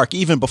and the dark,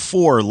 even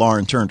before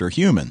Lauren turned her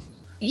human.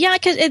 Yeah,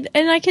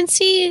 and I can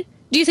see.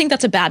 Do you think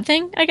that's a bad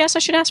thing? I guess I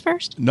should ask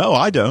first. No,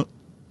 I don't.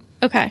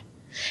 Okay.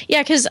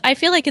 Yeah, because I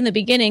feel like in the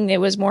beginning it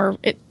was more,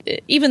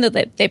 even though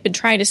they've been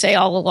trying to say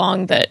all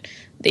along that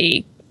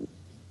the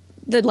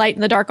light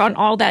and the dark aren't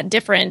all that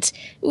different,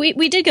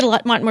 we did get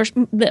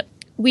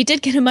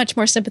a much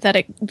more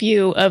sympathetic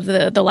view of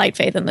the light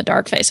fae than the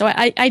dark fae. So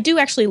I do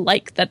actually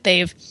like that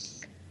they've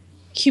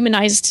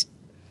humanized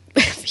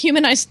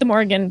the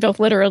Morgan, both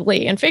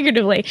literally and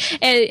figuratively,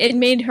 and it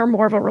made her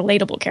more of a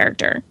relatable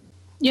character.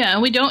 Yeah,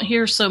 and we don't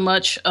hear so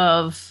much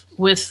of,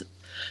 with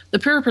the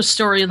Purpose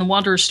story and the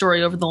Wanderer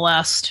story over the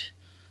last,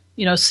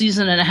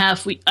 season and a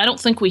half, I don't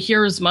think we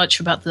hear as much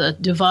about the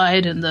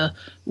divide and the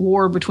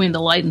war between the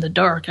light and the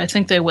dark. I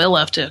think they will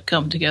have to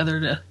come together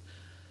to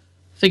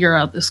figure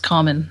out this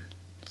common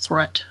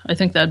threat. I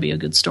think that'd be a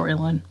good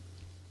storyline.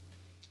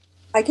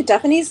 I could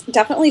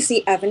definitely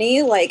see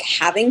Ebony like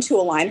having to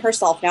align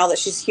herself now that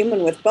she's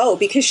human with Bo,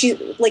 because she,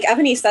 like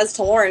Ebony says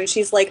to Lauren,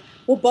 she's like,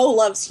 well, Bo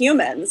loves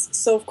humans.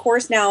 So of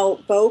course now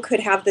Bo could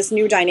have this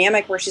new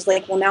dynamic where she's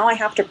like, well, now I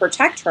have to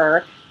protect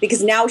her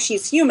because now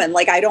she's human.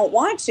 Like, I don't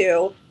want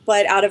to,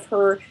 but out of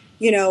her,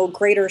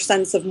 greater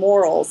sense of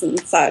morals and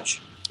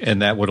such.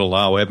 And that would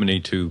allow Ebony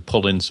to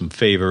pull in some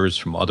favors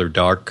from other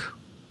dark,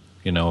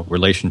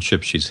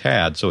 relationships she's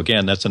had. So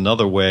again, that's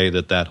another way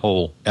that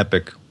whole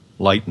epic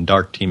light and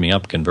dark teaming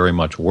up can very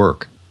much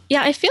work.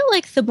 Yeah, I feel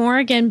like the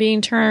Morrigan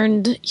being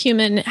turned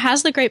human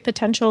has the great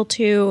potential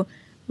to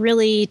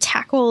really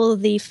tackle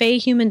the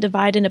Fae-human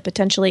divide in a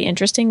potentially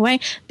interesting way,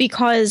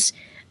 because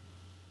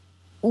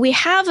we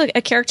have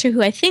a character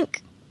who I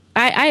think,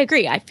 I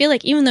agree, I feel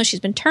like even though she's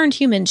been turned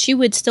human, she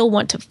would still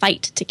want to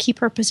fight to keep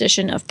her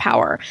position of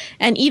power.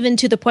 And even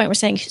to the point where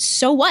saying,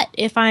 so what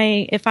if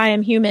I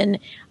am human,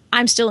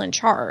 I'm still in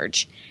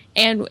charge.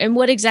 And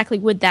what exactly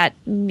would that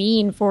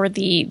mean for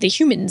the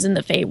humans in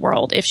the Fae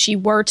world if she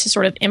were to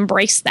sort of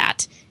embrace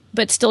that,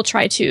 but still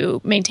try to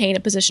maintain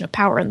a position of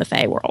power in the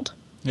Fae world?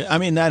 I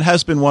mean, that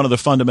has been one of the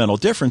fundamental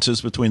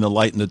differences between the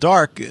light and the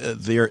dark,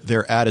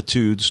 their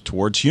attitudes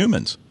towards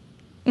humans.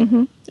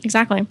 Mm-hmm.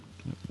 Exactly.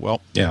 Well,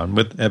 yeah, and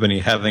with Ebony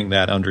having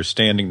that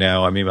understanding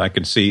now, I mean, I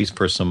can see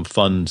for some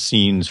fun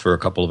scenes for a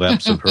couple of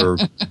eps of her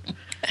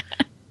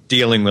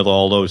dealing with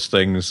all those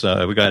things.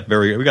 We got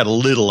a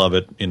little of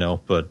it,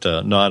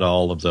 but not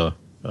all of the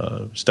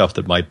stuff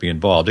that might be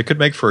involved. It could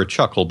make for a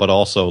chuckle, but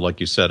also, like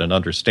you said, an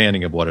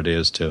understanding of what it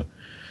is to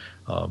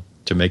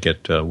make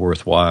it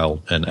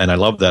worthwhile. And I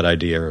love that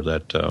idea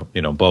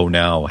that Bo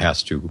now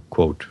has to,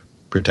 quote,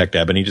 protect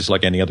Ebony just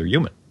like any other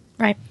human.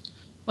 Right.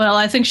 Well,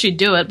 I think she'd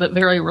do it, but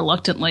very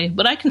reluctantly.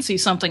 But I can see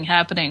something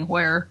happening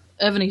where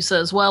Ebony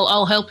says, well,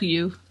 I'll help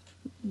you,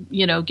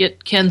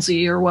 get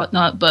Kenzie or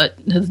whatnot, but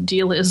the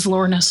deal is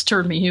Lauren has to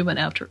turn me human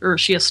or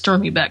she has to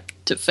turn me back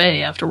to Fae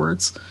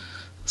afterwards.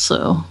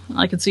 So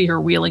I can see her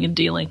wheeling and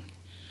dealing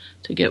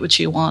to get what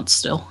she wants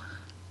still.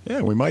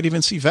 Yeah, we might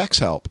even see Vex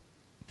help.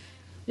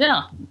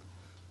 Yeah.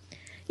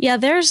 Yeah,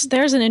 there's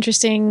an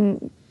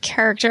interesting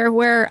character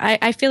where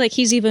I feel like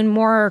he's even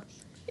more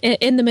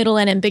in the middle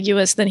and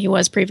ambiguous than he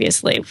was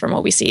previously from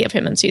what we see of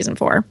him in season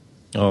 4.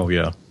 Oh,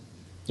 yeah.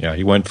 Yeah,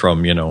 he went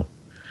from,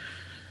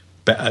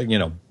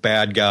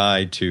 bad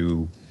guy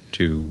to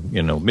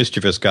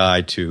mischievous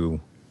guy to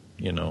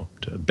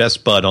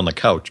best bud on the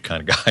couch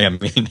kind of guy. I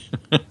mean,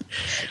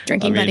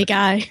 drinking buddy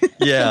guy.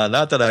 Yeah,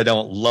 not that I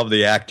don't love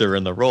the actor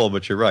in the role,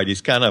 but you're right.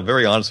 He's kind of,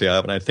 very honestly,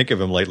 when I think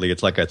of him lately,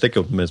 it's like I think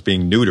of him as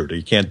being neutered.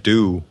 He can't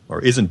do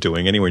or isn't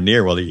doing anywhere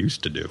near what he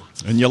used to do.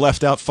 And you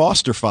left out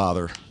foster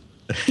father.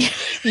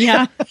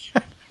 Yeah.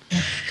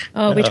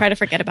 Oh, we try to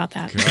forget about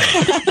that.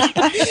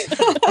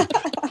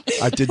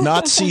 I did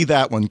not see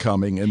that one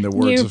coming, in the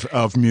words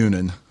of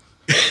Munin.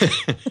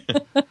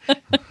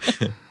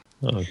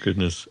 Oh,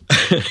 goodness.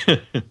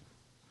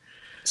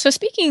 So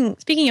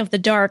speaking of the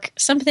dark,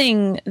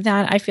 something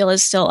that I feel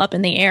is still up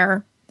in the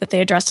air that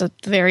they addressed at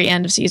the very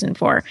end of season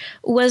 4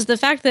 was the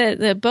fact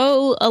that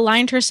Bo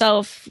aligned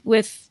herself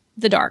with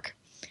the dark.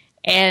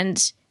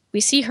 And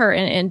we see her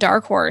in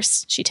Dark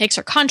Horse. She takes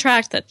her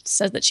contract that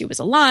says that she was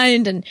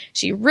aligned, and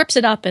she rips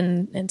it up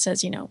and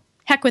says,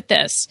 heck with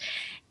this.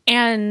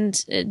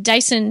 And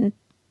Dyson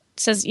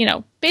says,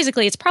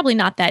 basically it's probably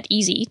not that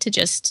easy to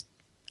just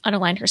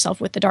unalign herself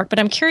with the dark. But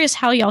I'm curious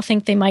how y'all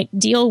think they might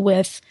deal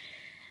with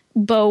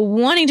Bo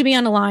wanting to be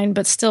unaligned,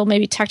 but still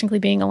maybe technically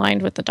being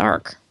aligned with the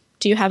dark.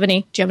 Do you have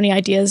any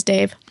ideas,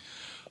 Dave?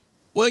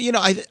 Well,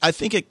 I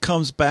think it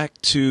comes back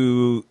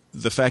to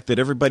the fact that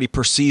everybody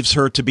perceives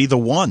her to be the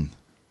one.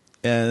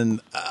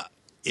 And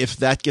if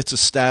that gets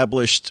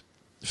established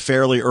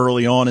fairly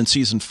early on in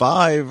season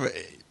 5,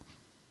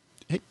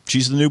 hey,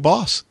 she's the new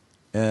boss.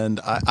 And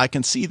I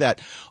can see that.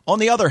 On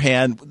the other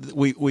hand,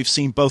 we've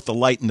seen both the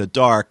light and the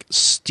dark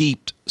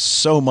steeped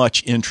so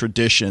much in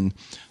tradition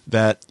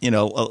that,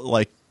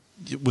 like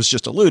it was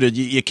just alluded,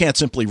 you can't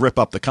simply rip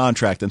up the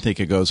contract and think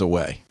it goes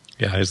away.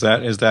 Yeah, is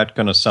that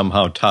going to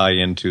somehow tie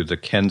into the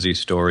Kenzie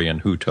story and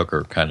who took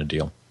her kind of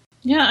deal?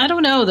 Yeah, I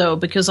don't know, though,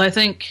 because I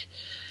think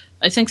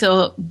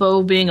the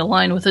Bo being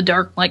aligned with the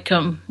dark might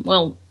come,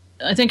 well,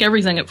 I think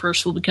everything at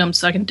first will become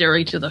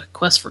secondary to the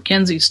Quest for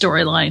Kenzie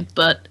storyline,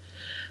 but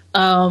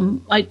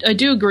I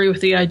do agree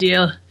with the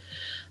idea,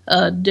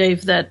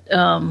 Dave, that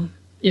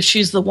if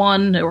she's the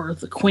one or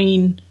the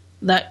queen,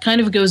 that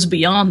kind of goes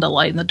beyond the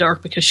light and the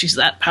dark because she's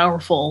that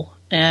powerful.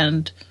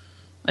 And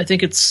I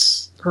think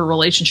it's her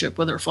relationship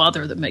with her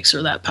father that makes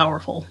her that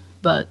powerful.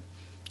 But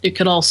it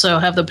could also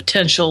have the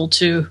potential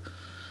to,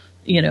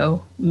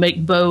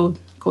 make Bo,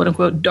 quote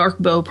unquote, dark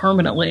Bo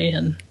permanently.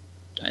 And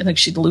I think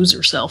she'd lose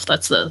herself.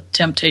 That's the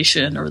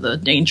temptation or the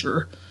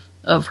danger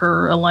of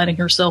her aligning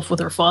herself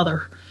with her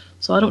father.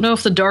 So I don't know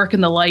if the dark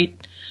and the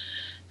light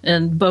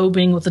and Bo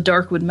being with the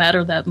dark would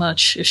matter that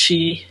much if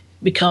she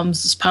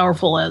becomes as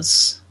powerful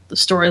as the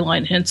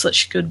storyline hints that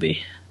she could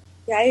be.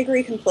 Yeah, I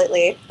agree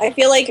completely. I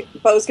feel like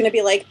Bo's going to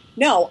be like,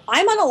 no,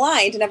 I'm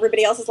unaligned. And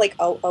everybody else is like,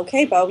 oh,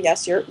 okay, Bo,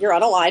 yes, you're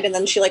unaligned. And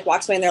then she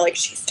walks away and they're like,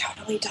 she's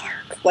totally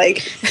dark. I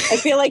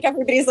feel like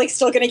everybody's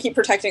still going to keep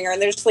protecting her.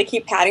 And they're just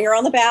keep patting her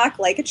on the back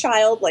like a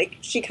child.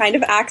 She kind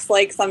of acts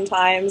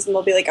sometimes. And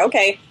they'll be like,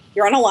 okay,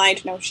 you're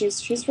unaligned. No,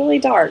 she's really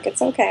dark.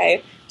 It's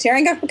okay.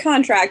 Tearing up a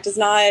contract did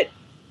not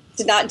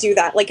do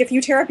that. If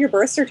you tear up your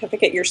birth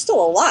certificate, you're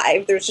still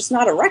alive. There's just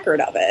not a record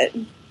of it.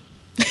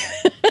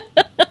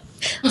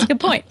 That's a good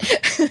point.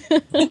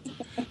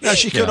 Now,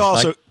 she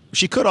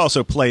could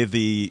also play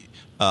the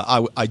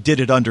I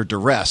did it under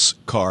duress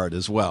card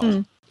as well.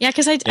 Mm. Yeah,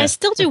 because I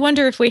still do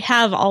wonder if we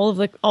have all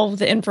of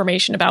the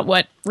information about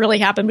what really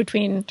happened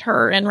between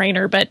her and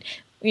Raynor, but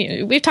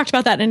we've talked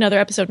about that in another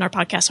episode in our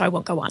podcast, so I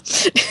won't go on.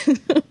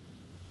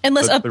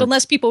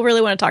 Unless people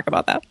really want to talk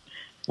about that.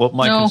 Well,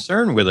 my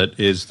concern with it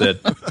is that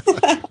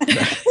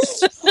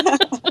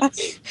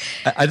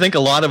I think a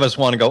lot of us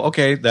want to go,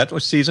 okay, that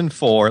was season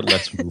 4.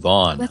 Let's move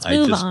on. Let's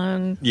move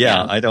on.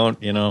 Yeah, I don't,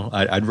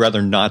 I'd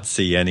rather not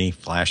see any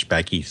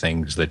flashbacky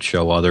things that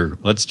show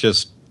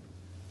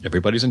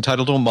everybody's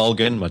entitled to a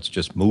mulligan. Let's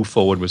just move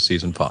forward with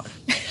season 5.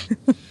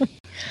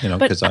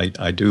 Because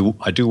I do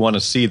want to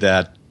see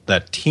that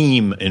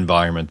team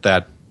environment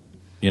that,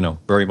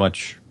 very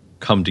much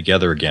come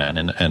together again.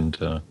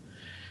 And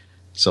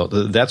so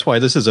that's why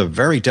this is a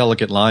very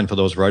delicate line for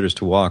those writers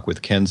to walk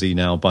with Kenzie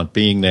now, but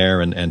being there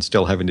and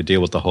still having to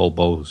deal with the whole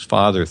Bo's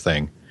father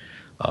thing.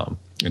 And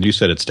you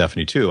said it,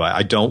 Stephanie, too.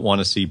 I don't want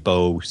to see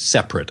Bo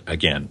separate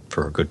again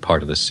for a good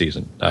part of this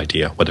season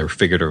idea, whether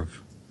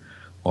figurative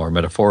or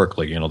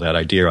metaphorically. That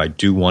idea, I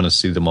do want to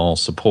see them all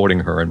supporting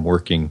her and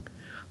working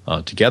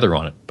together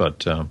on it.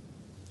 But,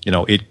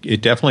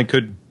 it definitely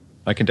could.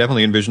 I can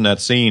definitely envision that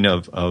scene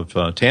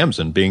of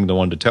Tamsin being the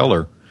one to tell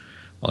her,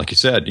 like you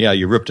said, yeah,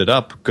 you ripped it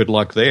up. Good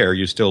luck there.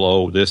 You still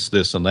owe this,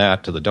 and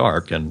that to the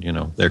dark, and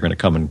they're going to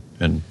come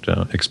and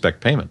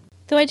expect payment.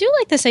 Though I do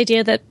like this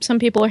idea that some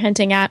people are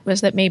hinting at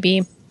was that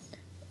maybe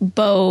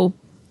Bo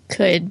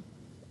could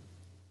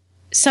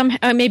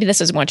maybe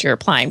this isn't what you're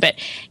applying, but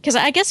because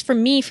I guess for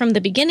me from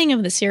the beginning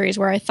of the series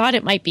where I thought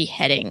it might be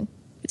heading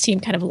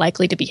seemed kind of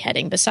likely to be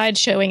heading, besides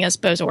showing us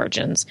Bo's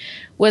origins,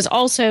 was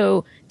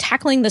also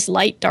tackling this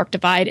light-dark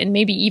divide and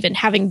maybe even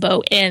having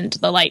Bo end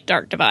the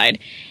light-dark divide.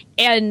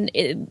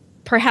 And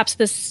perhaps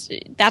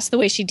that's the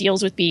way she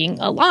deals with being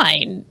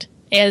aligned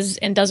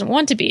and doesn't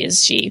want to be,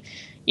 is she,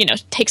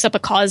 takes up a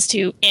cause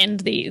to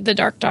end the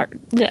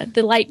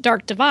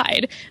light-dark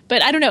divide.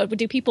 But I don't know.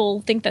 Do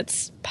people think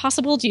that's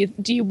possible? Do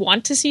you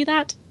want to see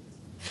that?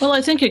 Well,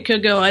 I think it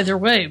could go either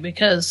way,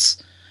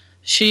 because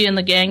she and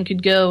the gang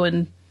could go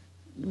and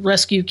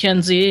rescue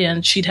Kenzie,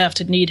 and she'd have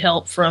to need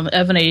help from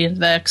Evony and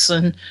Vex,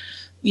 and,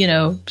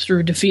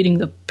 through defeating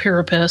the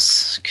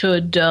Parapus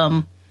could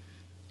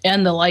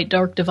end the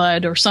light-dark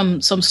divide, or some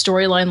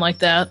storyline like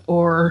that.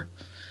 Or,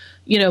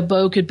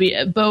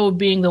 Bo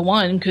being the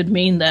one could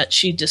mean that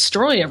she'd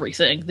destroy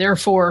everything,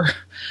 therefore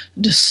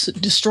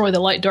destroy the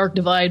light-dark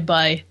divide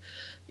by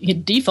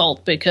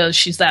default, because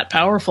she's that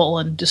powerful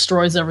and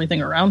destroys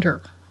everything around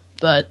her.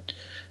 But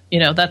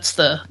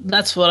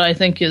that's what I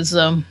think is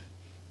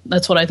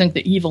that's what I think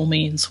the evil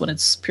means when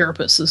it's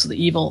Parapus is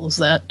the evil, is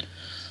that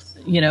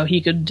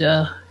he could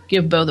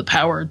give Bo the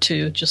power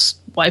to just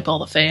wipe all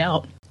the Fae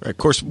out. Of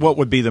course, what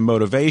would be the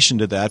motivation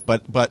to that?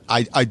 But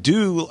I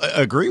do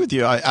agree with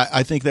you.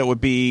 I think that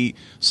would be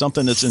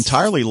something that's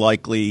entirely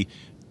likely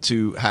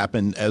to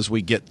happen as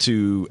we get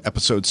to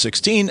episode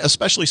 16,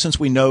 especially since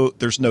we know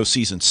there's no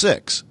season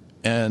 6.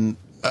 And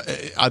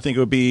I think it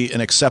would be an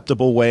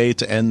acceptable way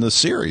to end the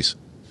series.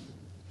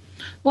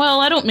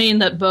 Well, I don't mean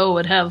that Bo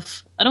would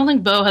have... I don't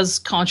think Bo has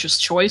conscious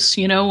choice,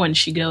 when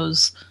she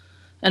goes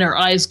and her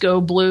eyes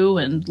go blue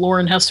and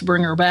Lauren has to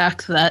bring her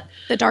back. That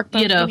the dark Bo,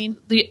 you mean?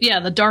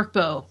 The dark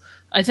Bo.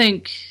 I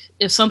think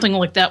if something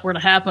like that were to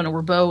happen,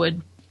 where Bo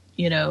would,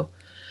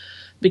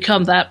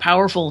 become that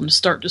powerful and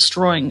start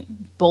destroying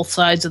both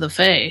sides of the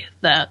Fae,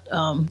 that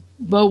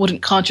Bo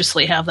wouldn't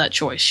consciously have that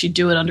choice. She'd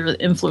do it under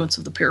the influence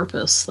of the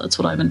Parapus. That's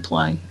what I'm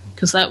implying.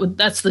 Because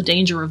that's the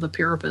danger of the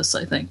Parapus,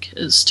 I think,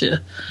 is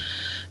to,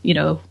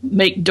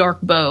 make Dark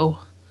Bo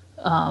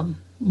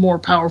more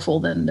powerful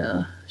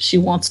than she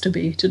wants to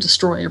be, to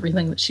destroy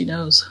everything that she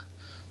knows.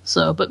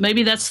 So, but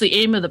maybe that's the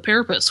aim of the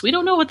Parapus. We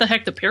don't know what the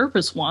heck the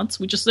Parapus wants.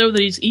 We just know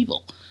that he's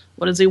evil.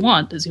 What does he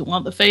want? Does he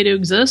want the Fae to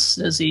exist?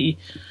 Does he,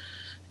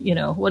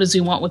 what does he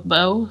want with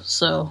Bo?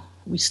 So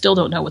we still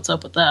don't know what's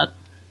up with that.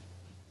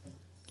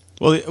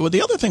 Well,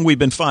 the other thing we've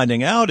been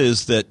finding out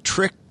is that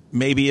Trick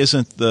maybe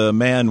isn't the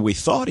man we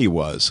thought he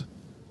was.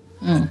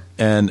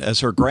 And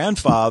as her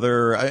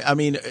grandfather, I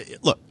mean,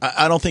 look,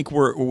 I don't think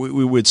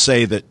we would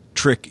say that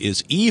Trick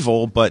is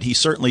evil, but he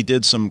certainly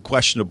did some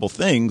questionable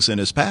things in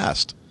his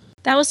past.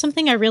 That was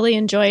something I really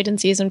enjoyed in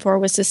season 4,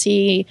 was to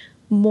see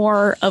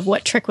more of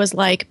what Trick was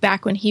like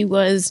back when he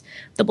was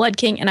the Blood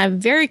King. And I'm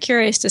very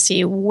curious to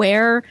see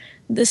where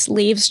this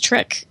leaves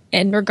Trick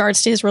in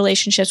regards to his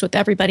relationships with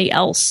everybody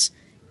else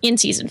in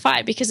season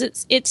 5, because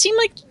it seemed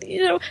like,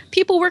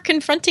 people were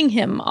confronting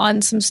him on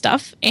some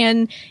stuff,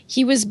 and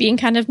he was being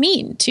kind of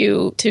mean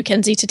to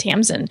Kenzie, to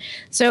Tamsin.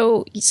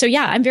 So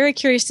yeah, I'm very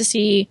curious to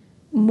see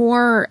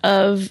more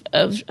of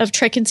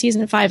Trick in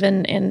season 5,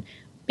 and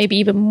maybe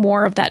even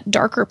more of that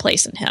darker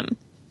place in him.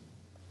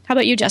 How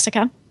about you,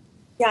 Jessica?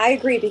 Yeah, I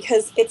agree,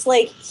 because it's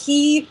like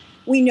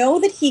we know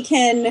that he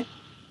can,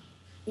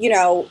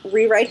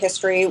 rewrite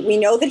history. We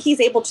know that he's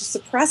able to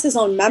suppress his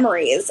own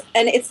memories.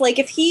 And it's like,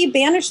 if he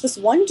banished this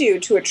one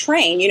dude to a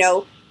train,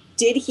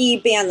 did he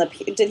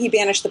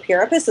banish the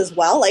Parapus as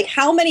well? Like,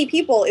 how many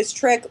people is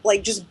Trick,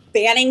 just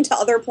banning to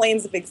other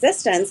planes of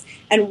existence?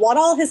 And what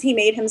all has he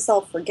made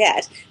himself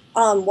forget?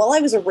 While I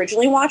was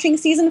originally watching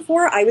season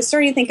 4, I was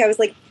starting to think, I was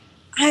like,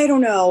 I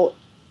don't know,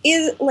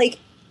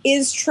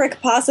 is Trick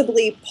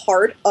possibly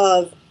part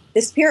of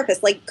this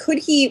Parapus? Like, could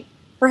he,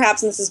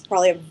 perhaps, and this is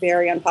probably a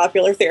very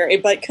unpopular theory,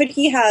 but could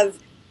he have,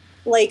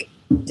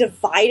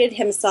 divided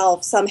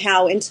himself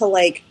somehow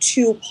into,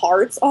 2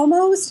 parts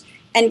almost,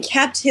 and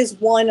kept his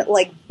one,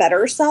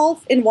 better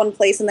self in one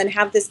place, and then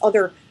have this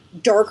other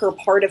darker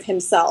part of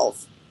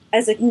himself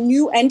as a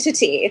new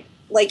entity,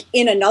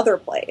 in another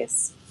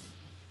place?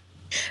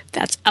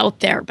 That's out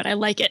there, but I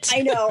like it.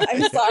 I know.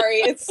 I'm sorry.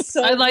 It's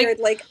so weird.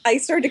 I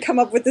started to come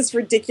up with this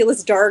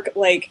ridiculous, dark,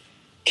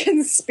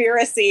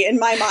 conspiracy in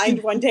my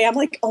mind one day. I'm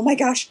like, oh my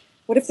gosh,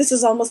 what if this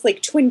is almost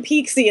like Twin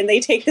Peaksy, and they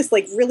take this,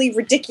 really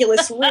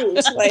ridiculous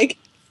route?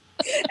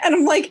 And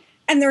I'm like,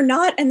 and they're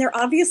not, and they're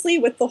obviously,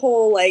 with the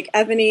whole,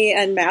 Evony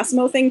and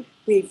Massimo thing,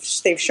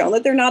 they've shown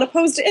that they're not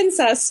opposed to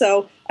incest.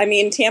 So, I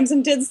mean,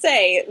 Tamsin did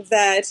say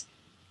that,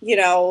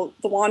 the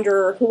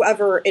Wanderer,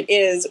 whoever it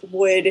is,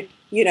 would...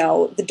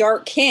 the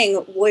Dark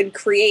King would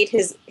create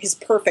his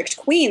perfect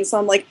queen. So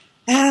I'm like,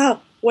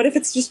 what if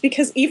it's just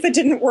because Aoife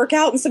didn't work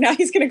out, and so now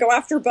he's going to go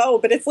after Bo,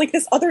 but it's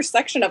this other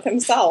section of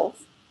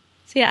himself.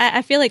 See,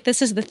 I feel like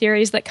this is the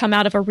theories that come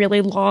out of a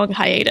really long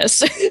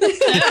hiatus.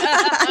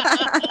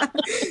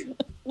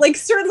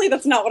 Certainly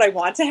that's not what I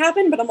want to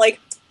happen, but I'm like,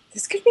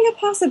 this could be a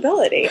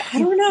possibility. I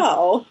don't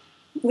know.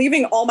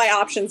 Leaving all my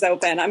options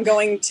open. I'm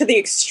going to the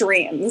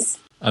extremes.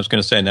 I was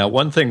going to say, now,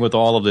 one thing with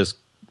all of this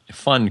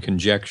fun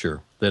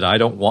conjecture that I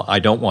don't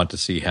want to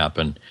see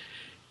happen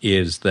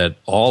is that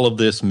all of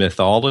this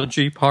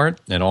mythology part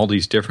and all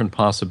these different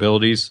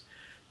possibilities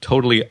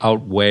totally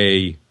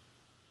outweigh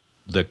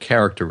the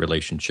character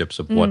relationships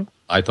of what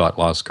I thought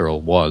Lost Girl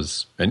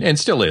was and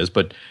still is.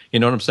 But you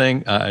know what I'm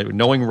saying?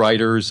 Knowing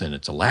writers, and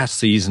it's a last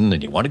season,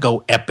 and you want to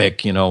go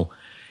epic, you know,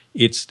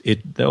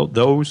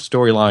 those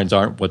storylines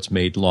aren't what's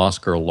made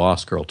Lost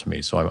Girl to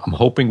me. So I'm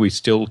hoping we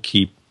still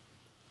keep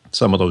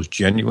some of those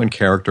genuine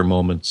character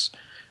moments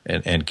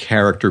and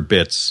character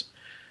bits,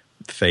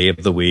 Fae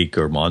of the Week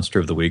or Monster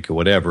of the Week or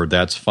whatever.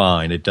 That's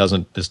fine.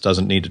 This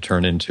doesn't need to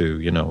turn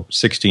into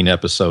 16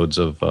 episodes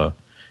of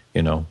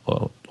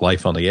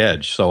Life on the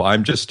Edge. So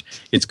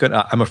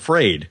I'm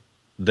afraid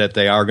that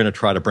they are going to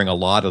try to bring a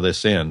lot of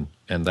this in,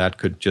 and that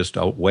could just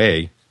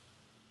outweigh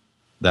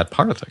that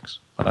part of things.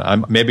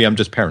 Maybe I'm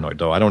just paranoid,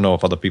 though. I don't know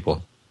if other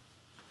people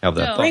have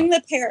that thought.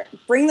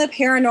 Bring the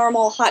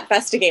paranormal hot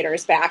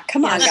investigators back.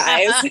 Come on,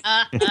 guys.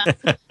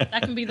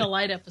 That can be the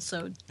light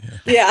episode.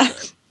 Yeah.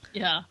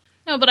 Yeah.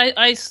 No, but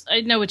I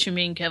know what you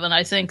mean, Kevin.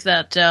 I think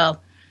that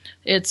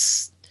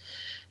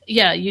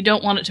you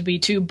don't want it to be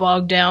too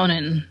bogged down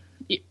in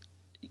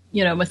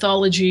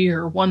mythology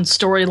or one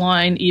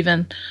storyline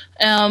even.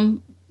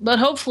 But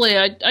hopefully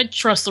I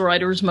trust the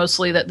writers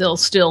mostly that they'll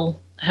still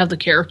have the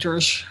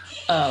characters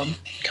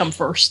come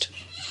first.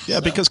 Yeah,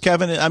 because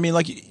Kevin, I mean,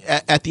 like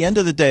at the end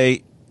of the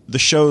day, the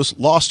show's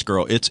Lost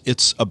Girl.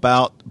 It's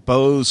about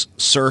Bo's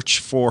search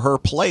for her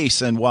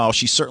place, and while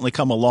she's certainly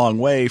come a long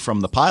way from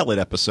the pilot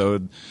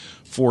episode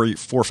 4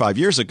 or 5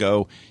 years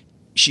ago,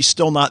 she's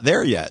still not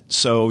there yet.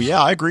 So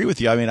yeah, I agree with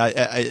you. I mean,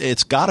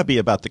 it's got to be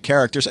about the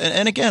characters,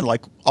 and again,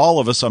 like all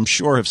of us, I'm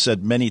sure, have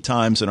said many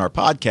times in our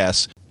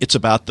podcasts, it's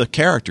about the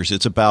characters,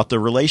 it's about the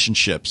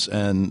relationships,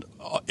 and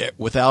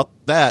without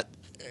that,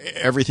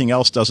 everything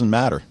else doesn't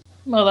matter.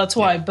 Well, that's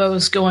why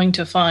Bo's going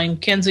to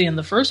find Kenzie in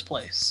the first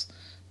place,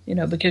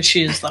 because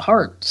she is the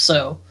heart.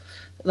 So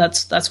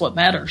that's what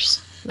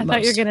matters. I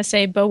thought you were going to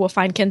say Bo will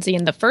find Kenzie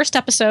in the first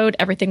episode.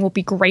 Everything will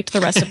be great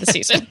the rest of the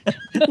season.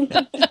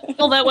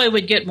 Well, that way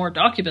we'd get more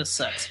Docubus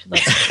sex.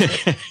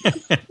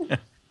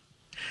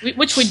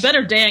 Which we'd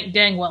better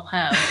dang well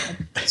have.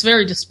 It's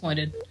very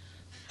disappointed.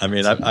 I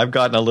mean, I've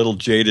gotten a little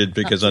jaded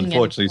because,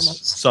 unfortunately,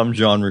 some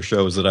genre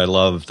shows that I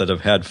love that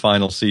have had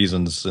final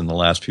seasons in the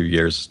last few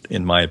years,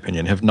 in my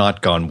opinion, have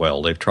not gone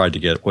well. They've tried to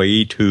get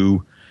way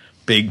too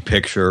big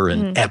picture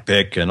and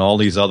epic and all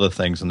these other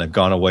things, and they've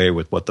gone away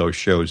with what those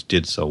shows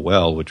did so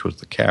well, which was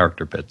the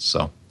character bits.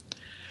 So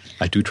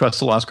I do trust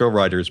the Lost Girl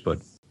writers, but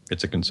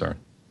it's a concern.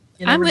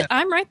 I'm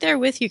right there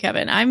with you,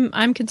 Kevin.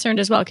 I'm concerned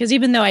as well, because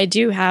even though I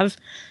do have,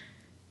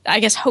 I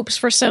guess, hopes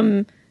for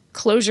some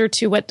closure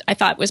to what I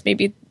thought was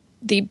maybe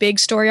the big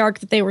story arc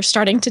that they were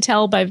starting to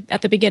tell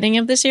at the beginning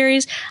of the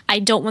series, I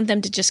don't want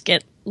them to just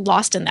get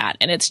lost in that.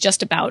 And it's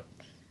just about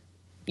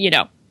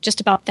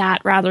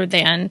that rather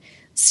than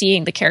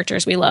seeing the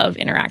characters we love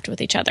interact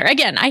with each other.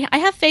 Again, I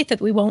have faith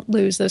that we won't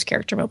lose those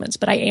character moments,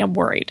 but I am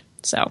worried.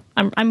 So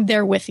I'm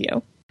there with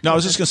you. No, I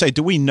was just going to say,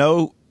 do we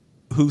know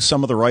who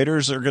some of the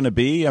writers are going to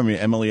be? I mean,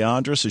 Emily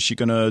Andras, is she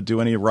going to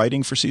do any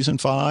writing for season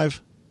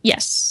 5?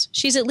 Yes.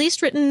 She's at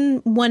least written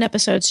one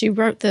episode. She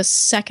wrote the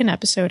second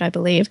episode, I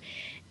believe.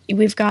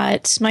 We've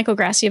got Michael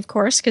Grassi, of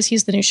course, because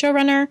he's the new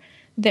showrunner.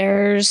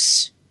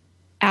 There's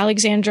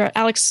Alex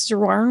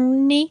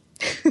Zerwarny.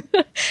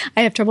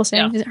 I have trouble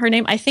saying her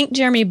name. I think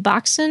Jeremy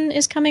Boxon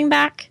is coming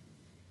back,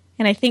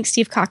 and I think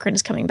Steve Cochran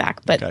is coming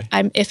back, but okay.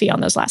 I'm iffy on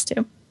those last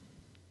two.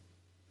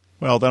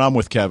 Well, then I'm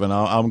with Kevin.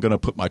 I'm going to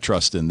put my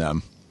trust in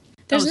them.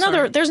 There's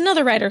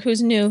another writer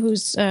who's new,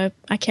 who's I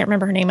can't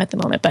remember her name at the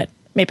moment, but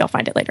maybe I'll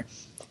find it later.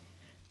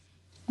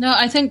 No,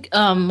 I think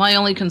my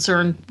only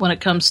concern when it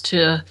comes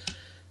to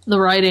the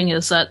writing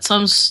is that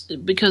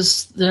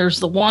because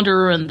there's the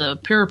Wanderer and the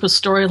Pyropus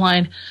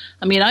storyline.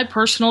 I mean, I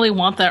personally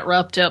want that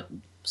wrapped up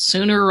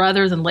sooner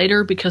rather than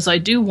later, because I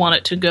do want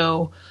it to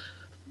go,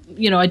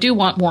 I do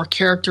want more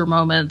character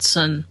moments,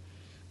 and,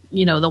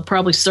 they'll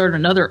probably start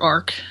another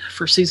arc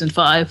for season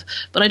 5,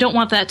 but I don't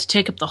want that to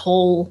take up the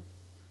whole,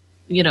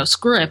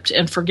 script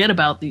and forget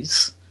about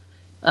these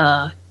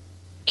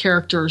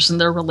characters and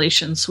their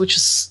relations, which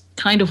is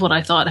kind of what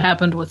I thought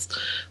happened with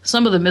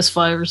some of the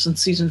misfires in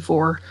season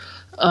 4.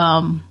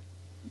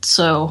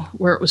 So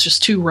where it was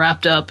just too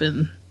wrapped up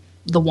in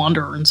the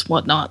Wanderer and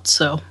whatnot.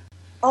 So,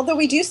 although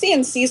we do see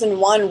in season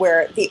 1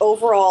 where the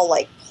overall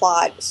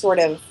plot sort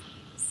of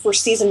for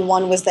season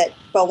 1 was that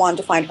Bo wanted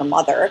to find her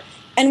mother,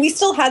 and we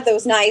still had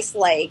those nice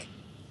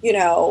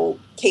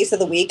case of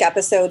the week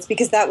episodes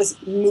because that was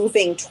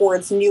moving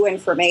towards new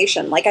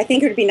information. I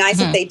think it would be nice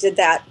if they did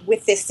that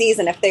with this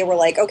season, if they were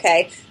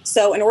okay,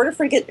 so in order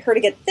for her to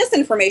get this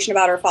information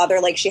about her father,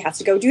 she has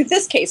to go do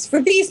this case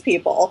for these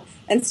people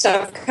and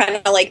stuff,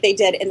 kind of like they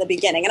did in the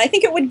beginning. And I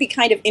think it would be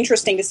kind of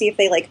interesting to see if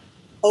they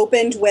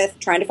opened with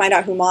trying to find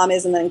out who mom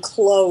is and then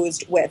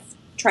closed with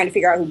trying to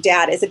figure out who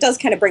dad is. It does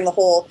kind of bring the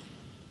whole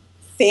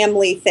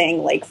family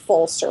thing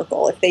full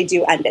circle if they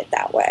do end it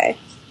that way.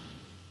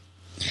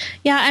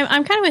 Yeah,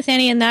 I'm kind of with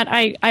Annie in that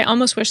I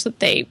almost wish that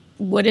they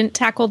wouldn't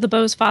tackle the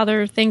Bo's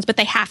father things, but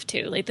they have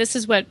to. This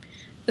is what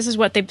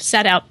they've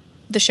set out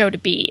the show to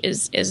be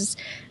is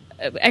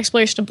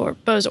exploration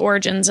of Bo's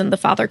origins, and the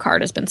father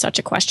card has been such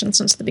a question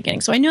since the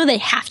beginning. So I know they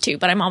have to,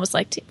 but I'm always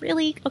like,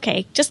 really?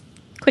 Okay, just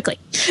quickly.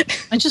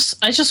 I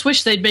just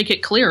wish they'd make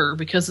it clearer,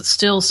 because it's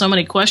still so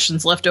many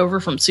questions left over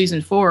from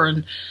season 4,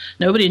 and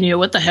nobody knew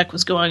what the heck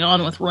was going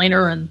on with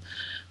Rainer and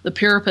the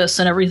Puripus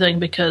and everything,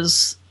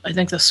 because I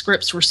think the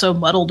scripts were so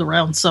muddled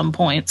around some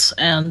points,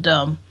 and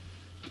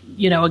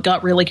it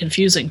got really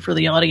confusing for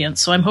the audience.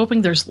 So I'm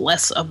hoping there's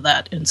less of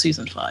that in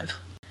season 5.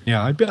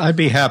 Yeah, I'd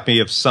be happy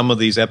if some of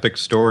these epic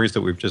stories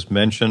that we've just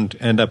mentioned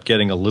end up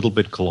getting a little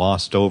bit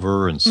glossed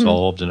over and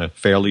solved in a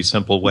fairly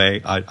simple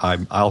way.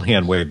 I'll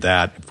hand wave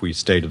that if we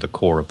stay to the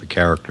core of the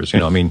characters.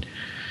 I mean,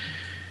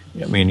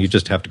 you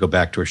just have to go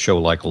back to a show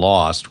like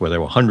Lost, where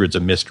there were hundreds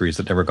of mysteries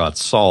that never got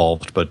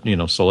solved. But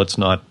so let's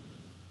not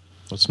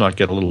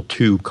get a little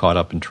too caught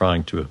up in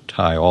trying to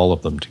tie all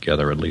of them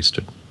together. At least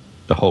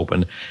to hope,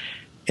 and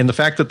in the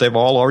fact that they've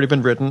all already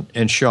been written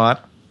and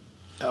shot.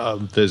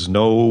 There's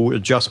no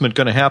adjustment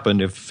going to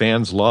happen if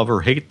fans love or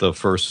hate the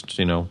first,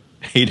 8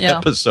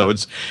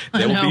 episodes.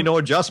 There will be no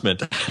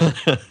adjustment.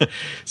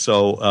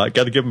 So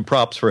got to give them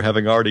props for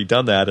having already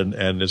done that,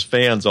 and as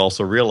fans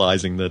also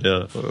realizing that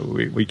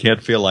we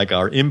can't feel like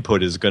our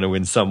input is going to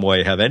in some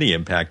way have any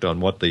impact on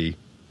what the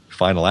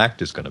final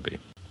act is going to be.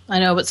 I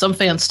know, but some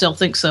fans still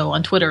think so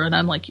on Twitter, and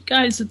I'm like, you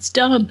guys, it's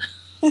done.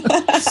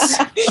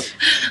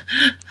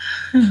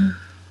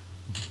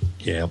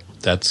 Yeah,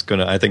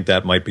 I think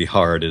that might be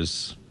hard,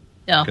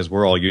 because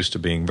we're all used to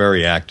being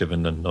very active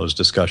in those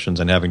discussions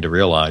and having to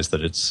realize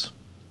that it's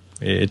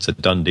a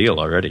done deal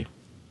already.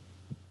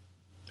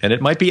 And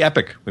it might be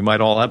epic. We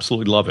might all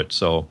absolutely love it.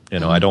 So,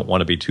 I don't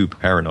want to be too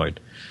paranoid.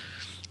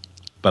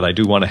 But I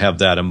do want to have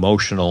that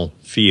emotional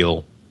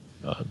feel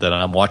that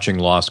I'm watching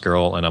Lost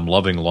Girl and I'm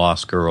loving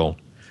Lost Girl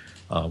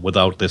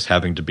without this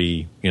having to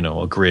be,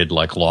 a grid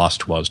like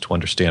Lost was to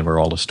understand where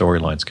all the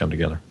storylines come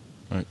together.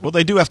 Right. Well,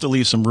 they do have to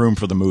leave some room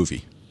for the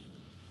movie.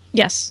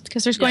 Yes,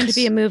 because there's going to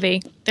be a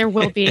movie. There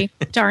will be.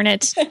 Darn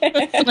it.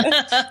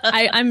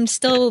 I'm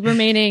still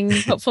remaining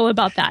hopeful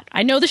about that.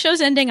 I know the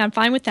show's ending. I'm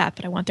fine with that,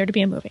 but I want there to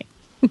be a movie.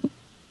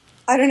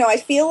 I don't know. I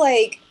feel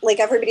like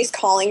everybody's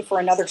calling for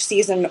another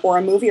season or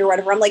a movie or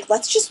whatever. I'm like,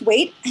 let's just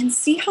wait and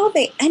see how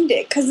they end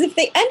it. Because if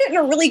they end it in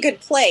a really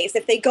good place,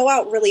 if they go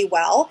out really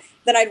well,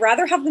 then I'd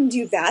rather have them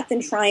do that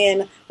than try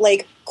and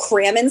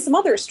cram in some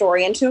other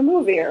story into a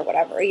movie or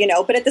whatever,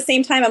 But at the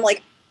same time, I'm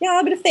like, yeah,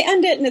 but if they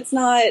end it and it's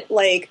not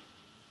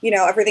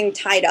everything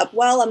tied up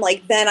well, I'm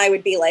like, then I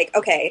would be like,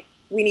 okay,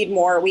 we need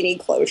more. We need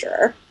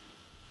closure.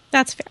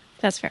 That's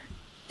fair.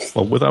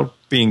 Well, without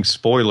being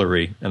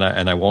spoilery, and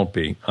I won't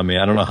be. I mean,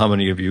 I don't know how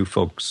many of you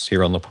folks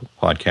here on the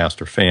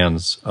podcast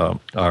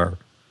are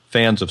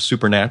fans of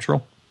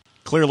Supernatural.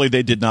 Clearly,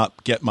 they did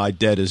not get my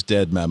 "dead is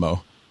dead"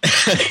 memo.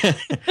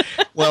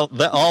 Well,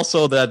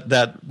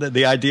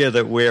 the idea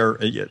that we're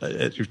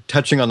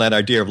touching on that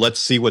idea of let's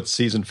see what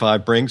season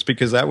 5 brings,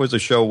 because that was a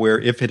show where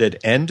if it had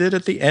ended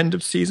at the end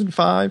of season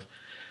 5,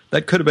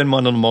 that could have been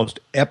one of the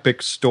most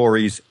epic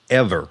stories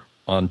ever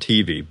on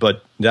TV.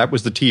 But that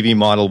was the TV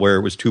model where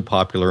it was too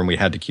popular and we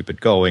had to keep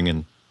it going,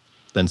 and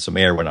then some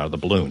air went out of the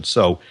balloon.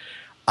 So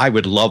I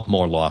would love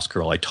more Lost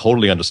Girl. I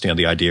totally understand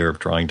the idea of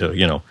trying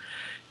to,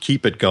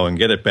 keep it going,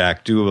 get it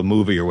back, do a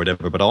movie or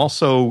whatever. But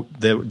also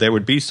there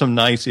would be some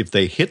nice, if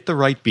they hit the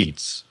right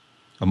beats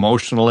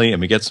emotionally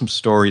and we get some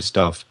story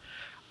stuff,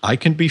 I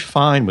can be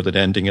fine with it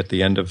ending at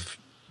the end of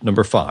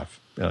number 5,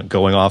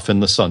 going off in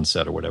the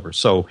sunset or whatever.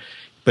 So,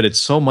 but it's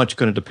so much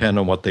going to depend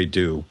on what they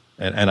do.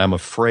 And I'm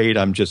afraid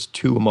I'm just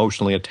too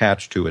emotionally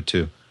attached to it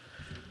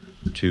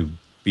to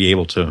be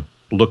able to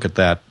look at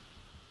that,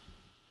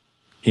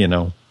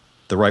 the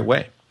right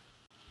way.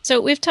 So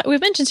we've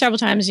mentioned several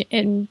times,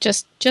 and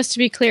just to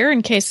be clear,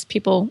 in case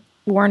people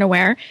weren't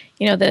aware,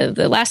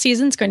 the last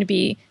season is going to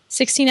be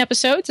 16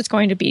 episodes. It's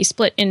going to be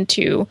split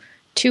into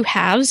 2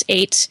 halves,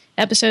 8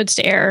 episodes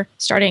to air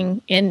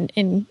starting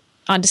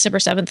on December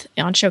 7th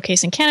on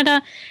Showcase in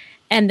Canada.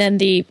 And then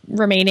the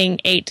remaining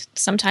 8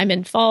 sometime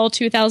in fall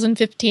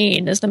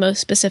 2015 is the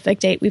most specific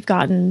date we've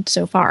gotten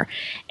so far.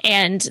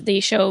 And the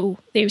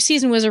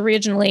season was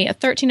originally a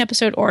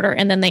 13-episode order,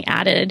 and then they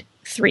added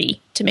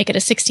 3 to make it a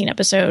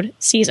 16-episode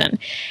season.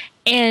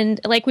 And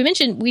like we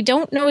mentioned, we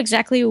don't know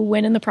exactly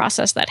when in the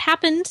process that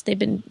happened. They've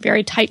been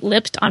very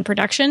tight-lipped on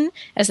production,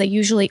 as they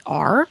usually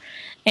are.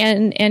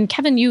 And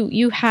Kevin,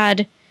 you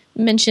had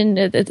mentioned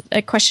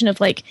a question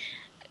of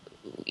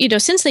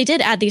since they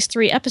did add these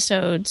 3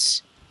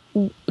 episodes,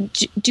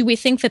 do we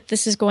think that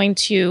this is going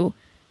to,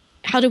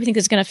 how do we think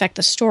this is going to affect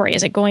the story?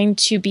 Is it going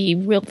to be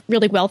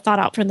really well thought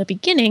out from the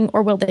beginning,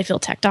 or will they feel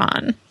tacked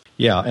on?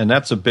 Yeah, and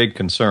that's a big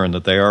concern,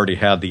 that they already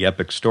had the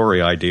epic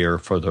story idea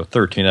for the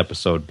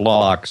 13-episode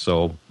block,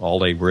 so all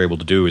they were able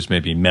to do is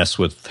maybe mess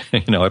with,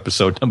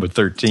 episode number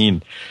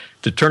 13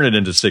 to turn it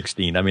into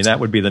 16. I mean, that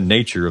would be the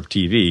nature of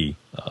TV.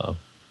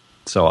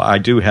 So I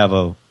do have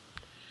a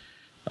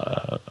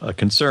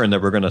concern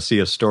that we're going to see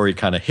a story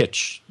kind of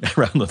hitch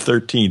around the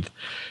 13th,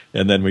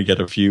 and then we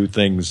get a few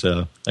things,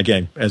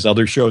 again, as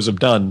other shows have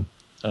done,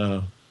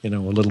 a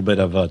little bit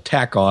of a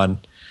tack on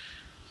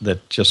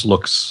that just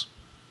looks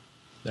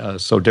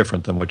so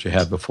different than what you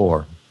had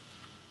before?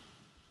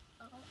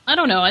 I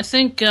don't know. I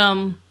think,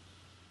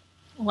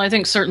 I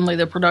think certainly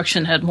the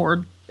production had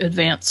more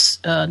advance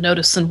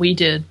notice than we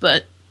did.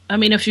 But, I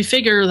mean, if you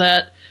figure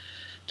that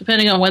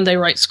depending on when they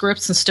write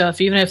scripts and stuff,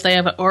 even if they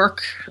have an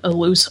arc, a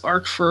loose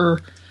arc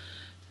for,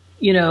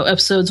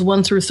 episodes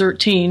 1 through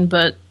 13,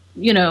 but,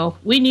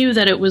 we knew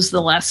that it was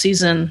the last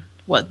season,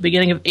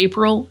 beginning of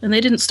April, and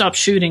they didn't stop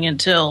shooting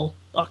until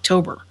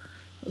October.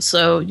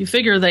 So you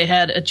figure they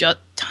had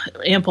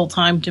ample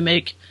time to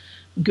make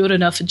good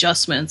enough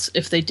adjustments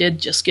if they did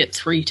just get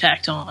 3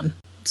 tacked on.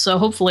 So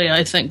hopefully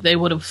I think they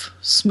would have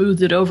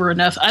smoothed it over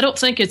enough. I don't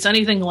think it's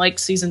anything like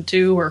season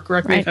 2, or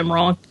correct me if I'm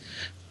wrong.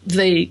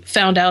 They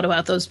found out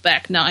about those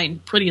back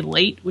 9 pretty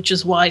late, which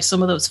is why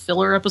some of those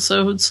filler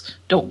episodes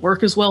don't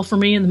work as well for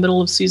me in the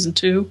middle of season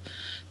 2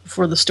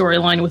 before the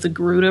storyline with the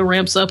Garuda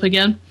ramps up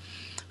again.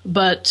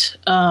 But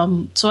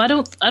so I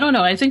don't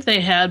know. I think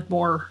they had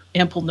more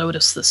ample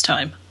notice this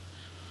time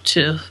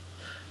to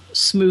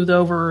smooth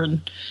over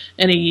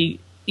any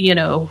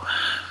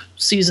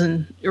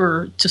season,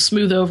 or to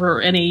smooth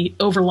over any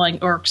overlying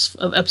arcs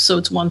of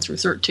episodes 1 through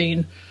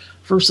 13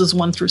 versus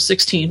 1 through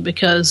 16,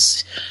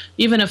 because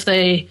even if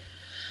they,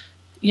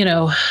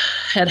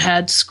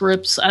 had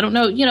scripts, I don't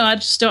know,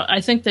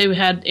 I think they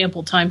had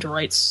ample time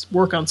to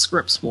work on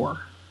scripts more,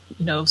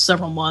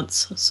 several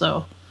months.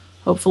 So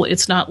hopefully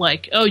it's not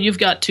like, oh, you've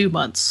got 2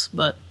 months,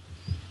 but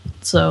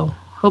so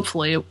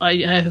hopefully I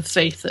have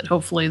faith that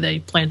hopefully they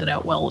planned it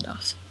out well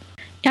enough.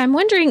 Yeah, I'm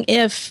wondering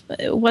if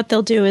what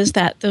they'll do is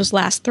that those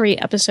last 3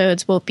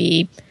 episodes will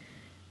be,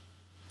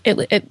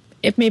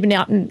 if maybe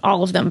not in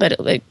all of them, but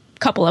a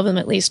couple of them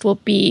at least, will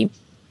be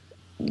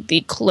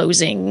the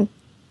closing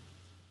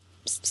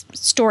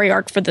story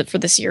arc for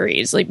the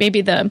series. Like maybe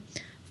the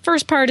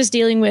first part is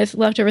dealing with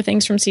leftover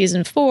things from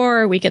season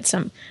 4. We get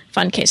some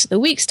fun case of the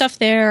week stuff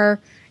there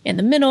in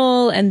the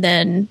middle, and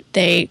then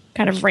they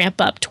kind of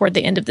ramp up toward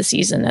the end of the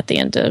season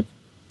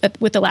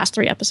with the last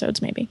 3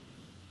 episodes maybe.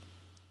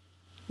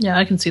 Yeah,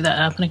 I can see that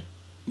happening.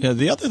 Yeah,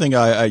 the other thing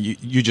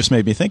you just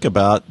made me think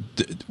about,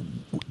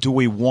 do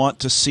we want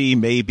to see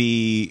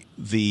maybe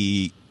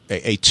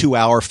a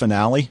 2-hour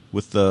finale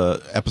with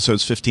the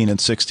episodes 15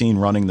 and 16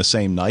 running the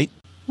same night?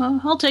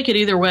 Well, I'll take it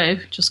either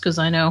way, just because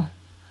I know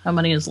how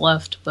many is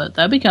left, but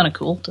that'd be kind of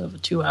cool to have a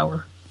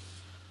 2-hour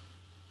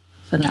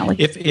finale.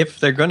 If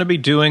they're going to be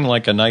doing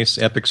like a nice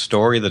epic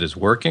story that is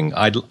working,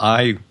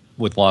 I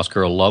with Lost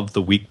Girl love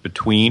the week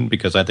between,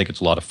 because I think it's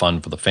a lot of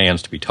fun for the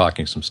fans to be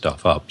talking some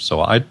stuff up.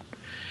 So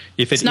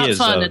it's not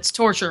fun, it's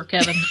torture,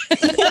 Kevin.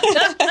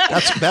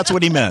 That's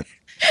what he meant.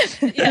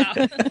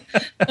 Yeah,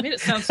 I mean, it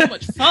sounds so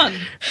much fun.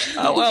 It's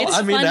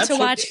fun to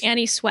watch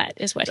Annie sweat,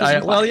 is what he's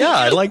saying. Well, yeah,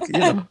 I like,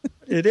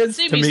 it is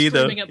to me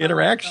the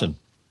interaction.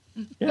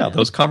 Yeah,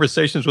 those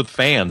conversations with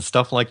fans,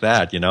 stuff like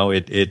that.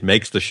 It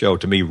makes the show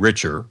to me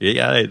richer.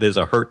 Yeah, there's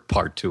a hurt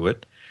part to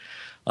it.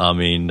 I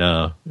mean,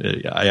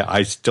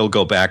 I still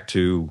go back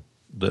to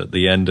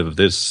the end of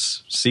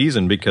this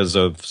season because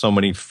of so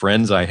many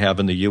friends I have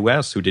in the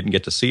U.S. who didn't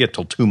get to see it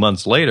till 2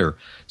 months later.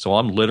 So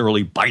I'm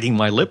literally biting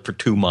my lip for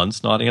 2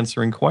 months, not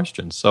answering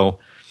questions. So,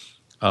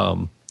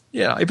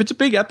 if it's a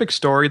big epic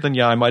story, then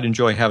I might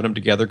enjoy having them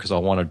together because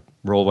I'll want to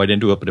roll right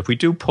into it. But if we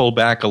do pull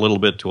back a little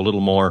bit to a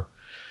little more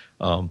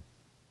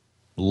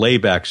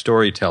layback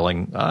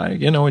storytelling,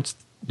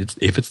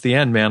 if it's the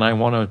end, man, I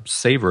want to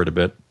savor it a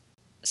bit.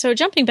 So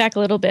jumping back a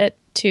little bit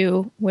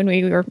to when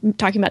we were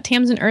talking about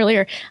Tamsin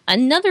earlier,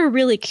 another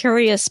really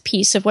curious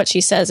piece of what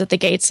she says at the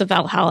gates of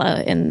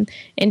Valhalla in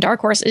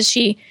Dark Horse is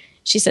she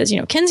says,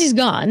 Kenzie's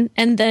gone,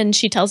 and then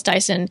she tells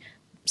Dyson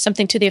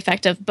something to the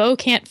effect of, Bo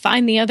can't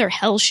find the other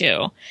Hell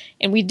Shoe.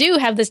 And we do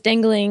have this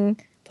dangling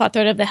plot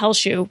thread of the Hell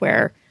Shoe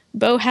where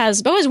Bo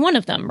has one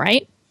of them,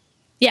 right?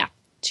 Yeah,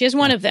 she has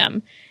one of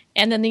them,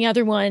 and then the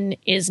other one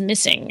is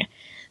missing.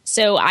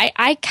 So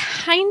I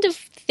kind of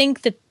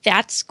think that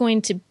that's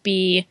going to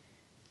be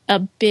a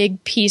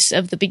big piece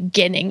of the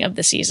beginning of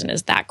the season,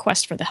 is that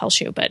quest for the Hell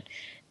Shoe. But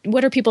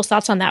what are people's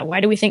thoughts on that? Why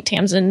do we think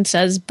Tamsin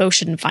says Bo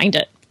shouldn't find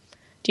it?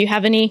 Do you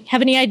have any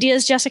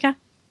ideas, Jessica?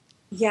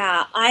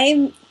 Yeah,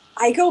 I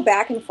go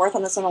back and forth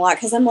on this one a lot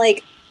because I'm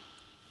like,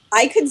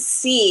 I could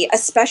see,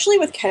 especially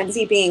with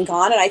Kenzie being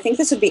gone, and I think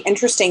this would be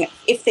interesting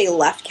if they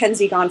left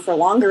Kenzie gone for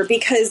longer,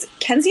 because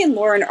Kenzie and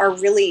Lauren are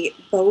really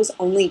Bo's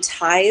only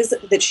ties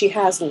that she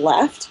has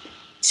left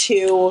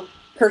to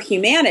her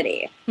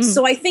humanity.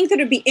 So I think that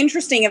it'd be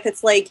interesting if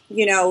it's like,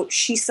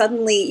 she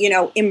suddenly,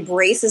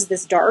 embraces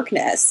this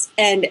darkness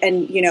and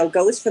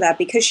goes for that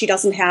because she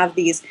doesn't have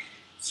these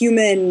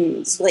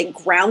humans like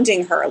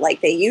grounding her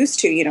like they used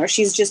to.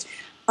 She's just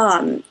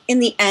in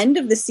the end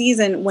of the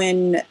season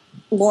when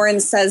Lauren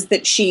says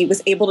that she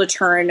was able to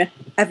turn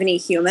Ebony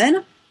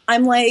human,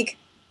 I'm like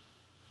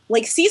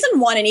season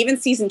 1 and even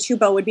season 2,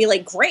 Bo would be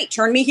like, great,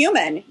 turn me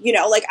human.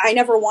 I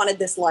never wanted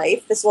this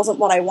life. This wasn't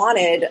what I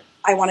wanted.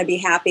 I want to be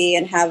happy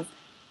and have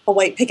a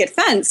white picket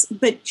fence.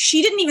 But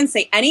she didn't even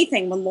say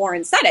anything when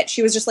Lauren said it.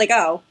 She was just like,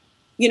 oh,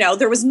 You know,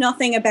 there was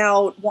nothing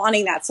about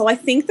wanting that. So I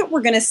think that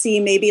we're going to see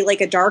maybe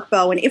like a dark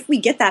bow. And if we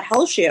get that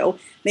hell shoe,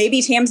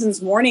 maybe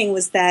Tamsin's warning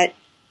was that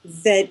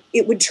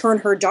it would turn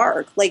her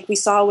dark. Like we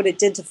saw what it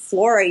did to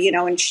Flora, you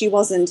know, and she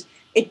wasn't,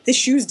 the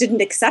shoes didn't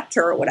accept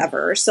her or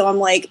whatever. So I'm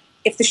like,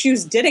 if the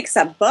shoes did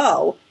accept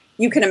Bo,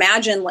 you can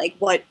imagine like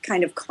what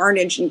kind of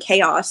carnage and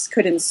chaos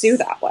could ensue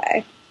that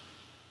way.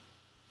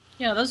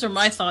 Yeah, those are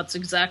my thoughts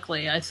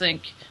exactly. I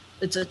think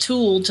it's a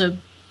tool to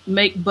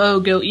make Bo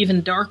go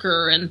even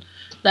darker, and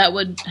that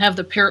would have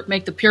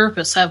make the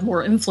Puripus have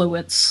more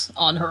influence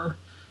on her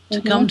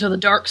to come to the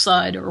dark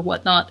side or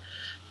whatnot.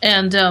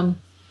 And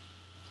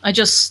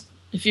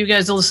if you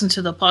guys listen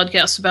to the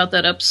podcast about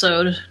that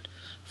episode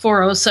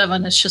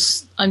 407,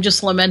 I'm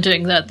just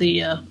lamenting that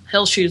the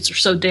hell shoes are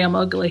so damn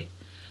ugly.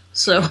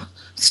 So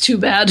it's too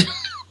bad.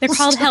 They're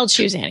called hell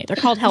shoes, Annie. They're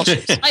called hell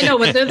shoes. I know,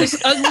 but they're this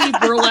ugly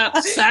burlap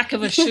sack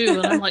of a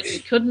shoe, and I'm like,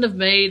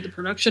 the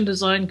production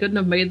design couldn't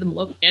have made them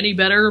look any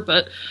better,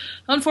 but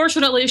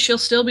unfortunately, she'll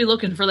still be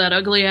looking for that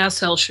ugly-ass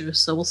hell shoe,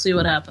 so we'll see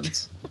what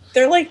happens.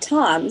 They're like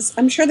Toms.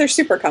 I'm sure they're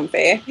super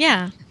comfy.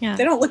 Yeah.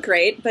 They don't look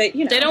great, but,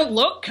 you know. They don't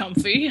look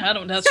comfy. I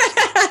don't know.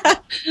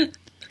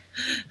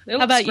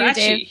 How about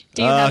scratchy. you, Dave?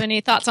 Do you have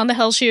any thoughts on the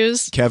hell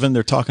shoes? Kevin,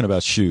 they're talking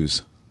about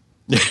shoes.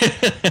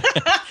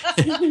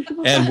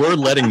 And we're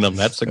letting them.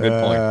 That's a good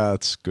point.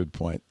 That's a good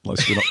point.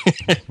 Unless we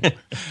don't.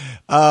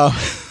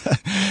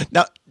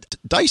 Now,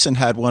 Dyson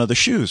had one of the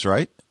shoes,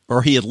 right?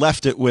 Or he had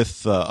left it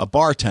with a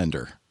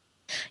bartender.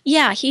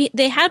 Yeah,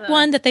 they had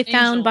one that they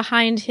found Angel.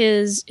 behind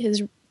his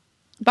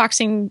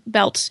boxing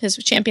belt, his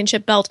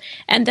championship belt,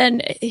 and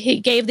then he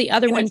gave the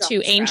other one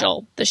to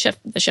Angel, the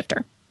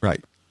shifter.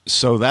 Right.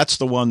 So that's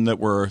the one that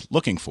we're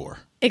looking for.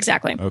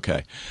 Exactly.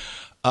 Okay.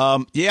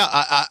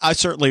 I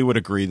certainly would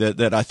agree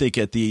that I think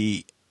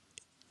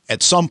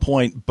at some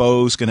point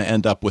Bo's going to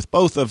end up with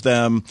both of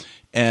them,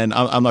 and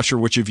I'm not sure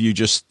which of you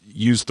just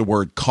used the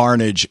word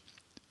carnage,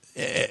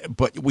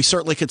 but we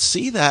certainly could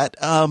see that.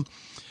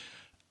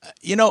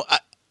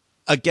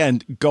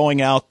 Again,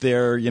 going out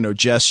there,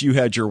 Jess, you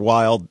had your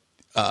wild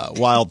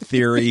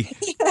theory,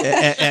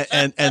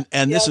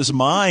 and this is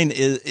mine,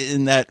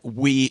 in that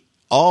we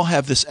all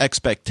have this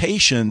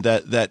expectation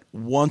that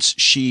once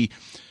she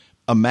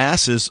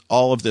amasses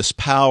all of this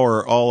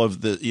power, all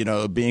of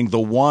the, being the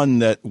one,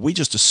 that we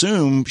just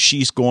assume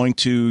she's going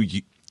to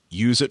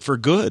use it for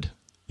good.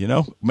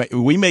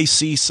 We may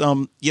see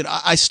some,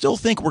 I still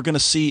think we're going to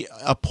see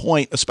a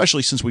point,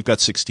 especially since we've got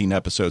 16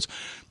 episodes.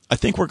 I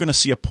think we're going to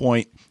see a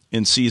point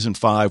in season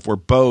 5 where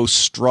Bo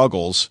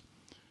struggles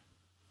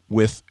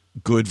with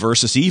good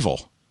versus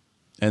evil,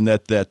 and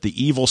that the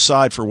evil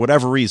side, for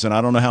whatever reason,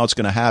 I don't know how it's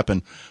going to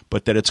happen,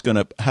 but that it's going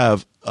to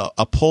have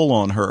a pull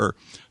on her,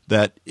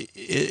 that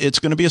it's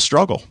going to be a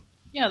struggle.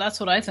 Yeah, that's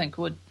what I think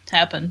would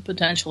happen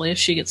potentially if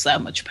she gets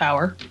that much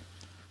power.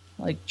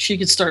 Like, she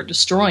could start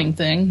destroying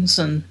things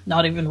and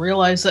not even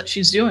realize that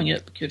she's doing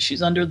it because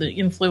she's under the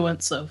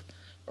influence of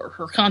or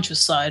her conscious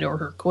side or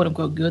her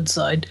quote-unquote good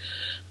side.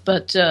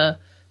 But,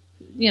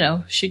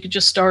 she could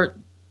just start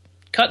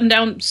cutting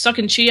down,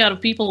 sucking chi out of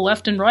people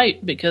left and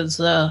right because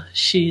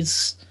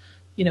she's,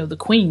 the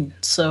queen.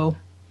 So,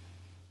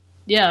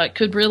 yeah, it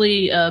could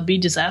really be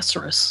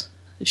disastrous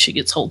if she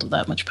gets hold of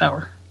that much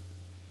power.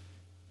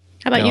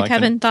 How about you,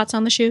 Kevin? Thoughts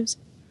on the shoes?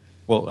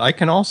 Well, I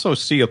can also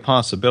see a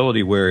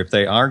possibility where if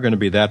they are going to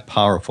be that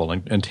powerful,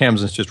 and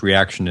Tamsin's just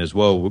reaction is,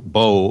 well,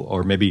 Bo,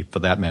 or maybe for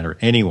that matter,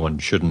 anyone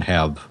shouldn't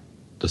have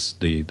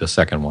the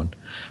second one.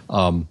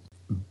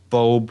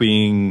 Bo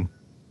being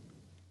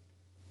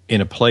in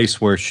a place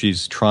where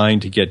she's trying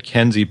to get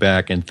Kenzie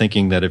back and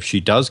thinking that if she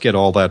does get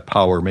all that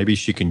power, maybe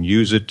she can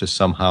use it to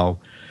somehow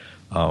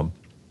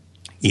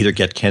either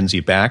get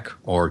Kenzie back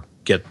or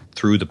get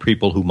through the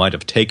people who might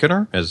have taken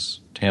her, as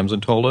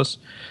Tamsin told us.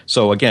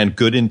 So again,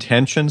 good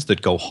intentions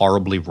that go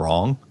horribly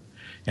wrong,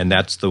 and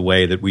that's the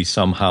way that we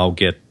somehow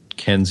get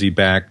Kenzie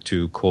back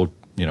to, quote,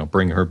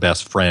 bring her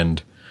best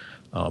friend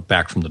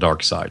back from the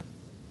dark side.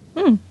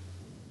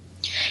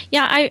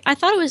 Yeah, I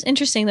thought it was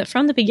interesting that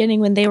from the beginning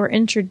when they were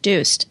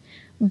introduced,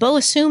 Bo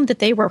assumed that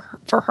they were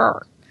for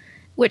her,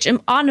 which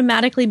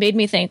automatically made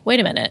me think, wait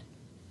a minute,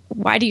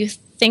 why do you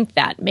think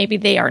that? Maybe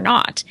they are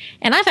not.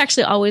 And I've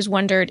actually always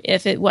wondered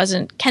if it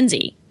wasn't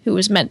Kenzie who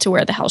was meant to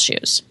wear the hell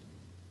shoes.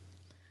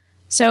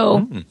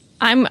 So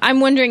I'm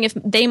wondering if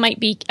they might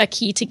be a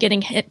key to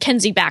getting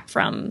Kenzie back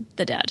from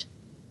the dead.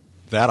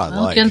 That I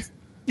like.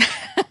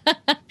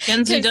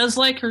 Kenzie does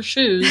like her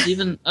shoes,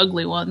 even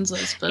ugly ones, I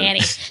suppose.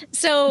 Annie.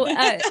 So,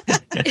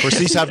 of course,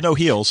 these have no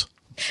heels.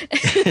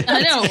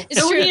 I know.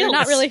 It's true. They're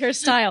not really her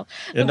style.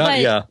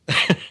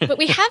 But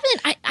we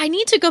haven't. I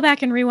need to go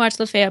back and rewatch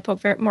Le Fay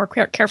Époque more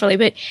carefully.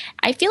 But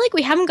I feel like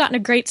we haven't gotten a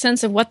great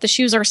sense of what the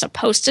shoes are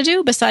supposed to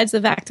do, besides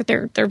the fact that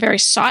they're very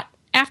sought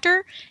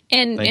after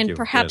and Thank you.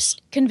 perhaps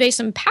Yes. convey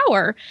some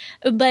power.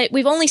 But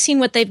we've only seen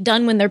what they've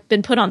done when they've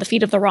been put on the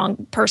feet of the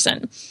wrong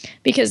person.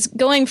 Because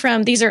going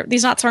from these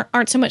knots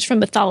aren't so much from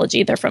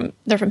mythology, they're from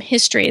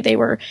history. They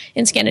were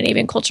in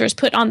Scandinavian cultures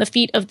put on the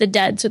feet of the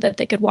dead so that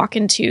they could walk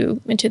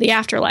into the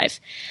afterlife.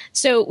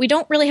 So we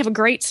don't really have a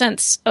great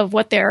sense of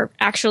what they're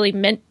actually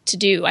meant to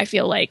do, I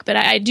feel like. But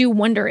I do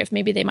wonder if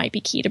maybe they might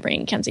be key to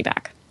bringing Kenzie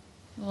back.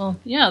 Well,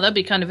 yeah, that'd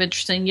be kind of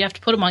interesting. You have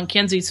to put them on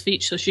Kenzie's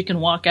feet so she can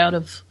walk out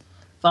of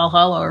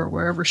Valhalla or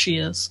wherever she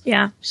is.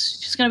 Yeah.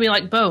 She's going to be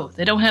like, Bo,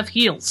 they don't have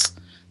heels.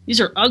 These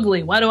are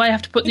ugly. Why do I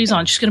have to put these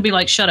on? She's going to be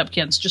like, shut up,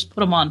 Kenz. Just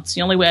put them on. It's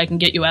the only way I can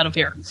get you out of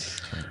here.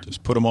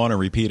 Just put them on and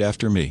repeat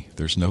after me.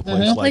 There's no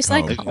place Place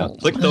like like home. home.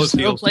 Click those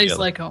No heels place together.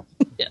 like home.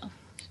 Yeah.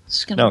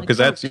 No,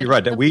 because you're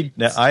right.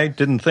 I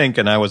didn't think,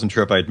 and I wasn't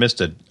sure if I had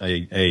missed it,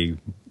 a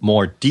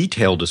more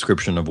detailed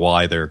description of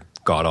why they're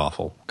god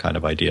awful kind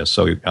of idea.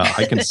 So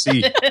I can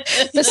see.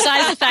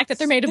 Besides the fact that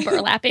they're made of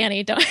burlap,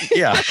 Annie, don't.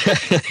 Yeah,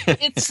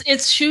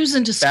 It's shoes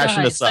in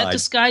Fashion disguise. aside. That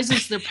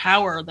disguises their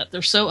power, that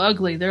they're so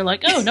ugly. They're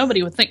like, oh,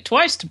 nobody would think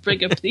twice to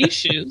bring up these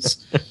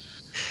shoes.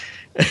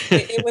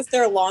 It was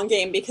their long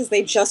game because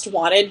they just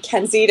wanted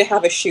Kenzie to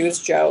have a shoes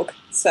joke.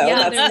 So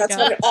Yeah, there you that's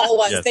go. what it all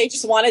was. Yes. They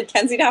just wanted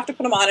Kenzie to have to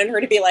put them on and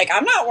her to be like,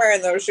 I'm not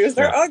wearing those shoes.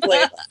 They're ugly.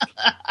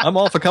 I'm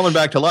all for coming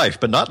back to life,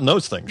 but not in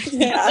those things.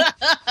 Yeah.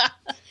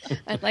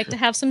 I'd like to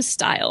have some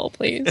style,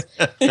 please.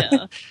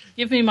 Yeah.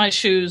 Give me my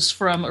shoes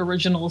from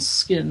Original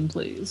Skin,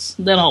 please.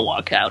 Then I'll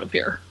walk out of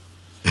here.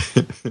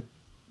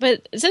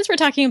 But since we're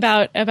talking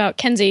about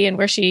Kenzie and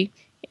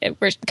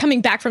we're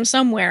coming back from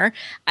somewhere,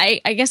 I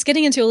guess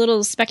getting into a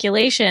little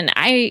speculation,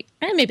 maybe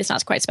it's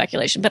not quite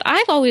speculation, but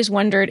I've always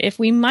wondered if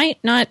we might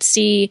not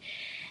see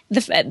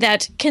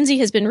that Kenzie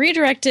has been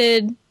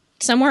redirected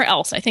somewhere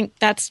else. I think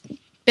that's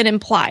been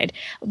implied.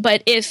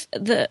 But if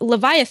the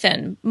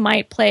Leviathan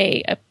might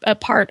play a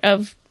part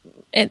of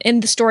in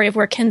the story of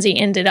where Kenzie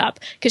ended up,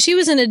 because she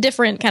was in a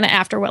different kind of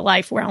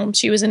afterlife realm.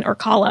 She was in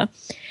Urkala.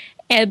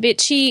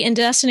 But she and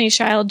Destiny's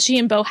Child, she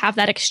and Bo have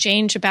that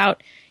exchange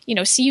about,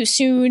 see you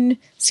soon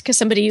because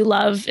somebody you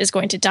love is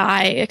going to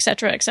die, et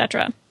cetera, et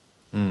cetera.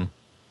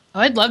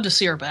 I'd love to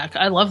see her back.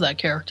 I love that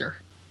character.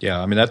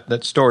 Yeah, I mean,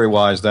 that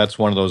story-wise, that's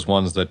one of those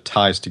ones that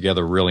ties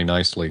together really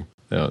nicely.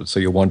 So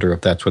you wonder if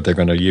that's what they're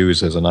going to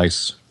use as a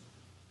nice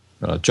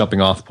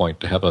jumping-off point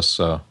to have us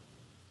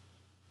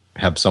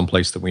have some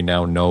place that we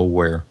now know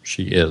where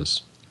she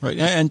is. Right,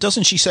 and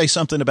doesn't she say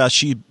something about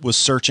she was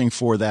searching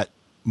for that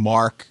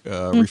mark,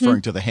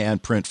 referring to the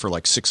handprint for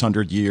like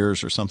 600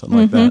 years or something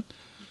like that?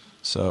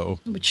 So,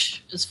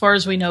 Which, as far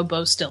as we know,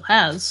 Bo still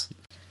has.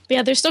 But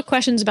yeah, there's still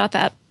questions about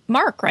that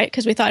mark, right?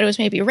 Because we thought it was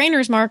maybe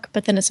Raynor's mark,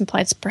 but then it's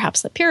implied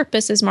perhaps that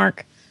Pyrrhus'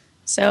 mark.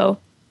 So,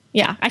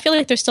 yeah, I feel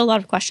like there's still a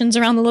lot of questions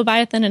around the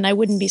Leviathan, and I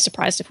wouldn't be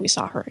surprised if we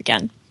saw her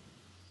again.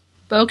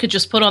 Bo could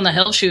just put on the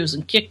hell shoes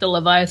and kick the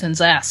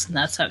Leviathan's ass, and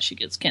that's how she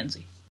gets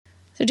Kenzie.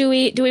 So do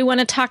we want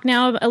to talk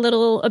now a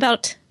little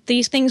about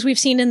these things we've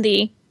seen in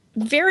the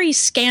very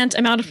scant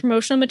amount of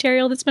promotional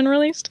material that's been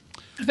released?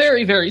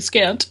 Very, very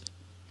scant.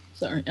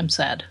 Sorry, I'm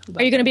sad.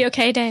 Are you going to be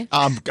okay, Dave?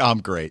 I'm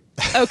great.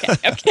 Okay.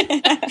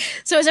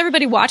 So has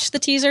everybody watched the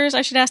teasers?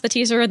 I should ask the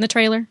teaser and the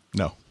trailer.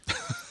 No,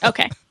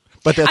 Okay.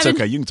 but that's I mean-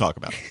 okay. You can talk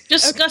about it.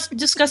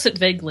 Discuss it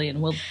vaguely,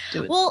 and we'll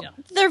do it. Well, yeah.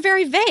 they're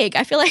very vague.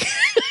 I feel like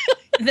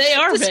They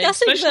are vague,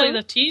 discussing especially them.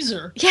 the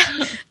teaser.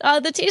 yeah,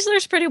 the teaser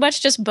is pretty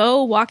much just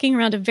Bo walking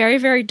around a very,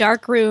 very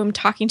dark room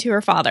talking to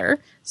her father.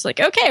 It's like,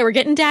 okay, we're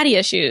getting daddy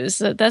issues.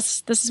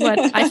 This is what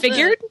I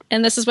figured,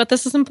 and this is what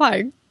this is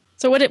implying.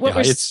 So what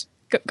we're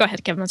go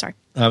ahead, Kevin. I'm sorry.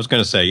 I was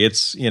going to say,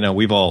 it's,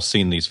 we've all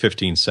seen these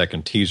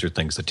 15-second teaser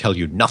things that tell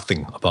you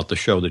nothing about the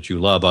show that you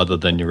love other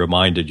than you're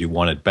reminded you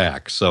want it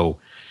back. So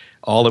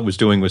all it was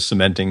doing was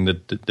cementing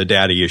that the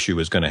daddy issue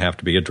is going to have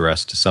to be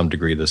addressed to some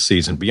degree this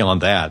season.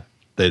 Beyond that,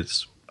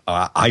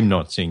 I'm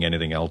not seeing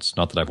anything else.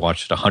 Not that I've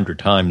watched it 100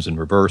 times in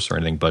reverse or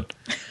anything, but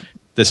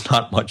there's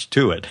not much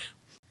to it.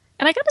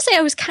 And I got to say,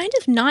 I was kind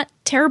of not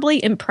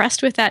terribly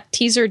impressed with that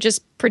teaser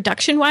just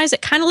production-wise.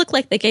 It kind of looked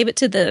like they gave it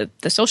to the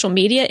social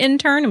media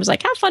intern and was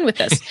like, have fun with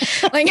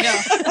this. Like,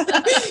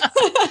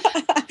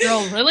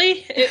 Girl,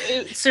 really?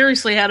 It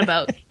seriously had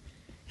about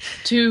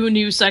 2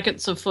 new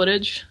seconds of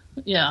footage.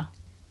 Yeah.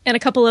 and a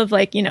couple of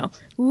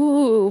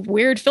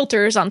weird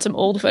filters on some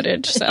old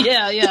footage. So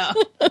Yeah.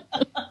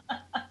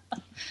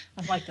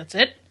 I'm like, that's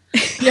it?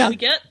 Yeah. We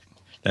get?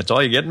 That's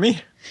all you get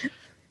me?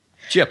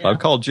 Jip. I'm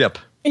called Jip.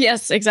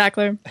 Yes,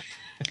 exactly.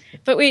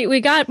 But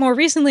we got more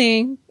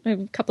recently, a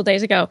couple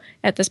days ago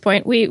at this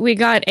point, we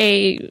got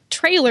a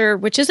trailer,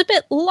 which is a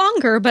bit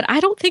longer, but I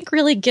don't think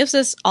really gives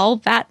us all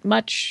that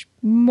much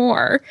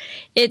more.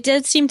 It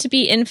did seem to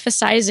be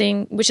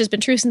emphasizing, which has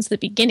been true since the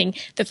beginning,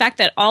 the fact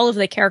that all of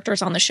the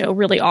characters on the show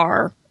really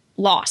are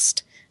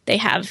lost. They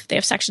have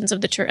sections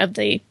of the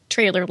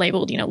trailer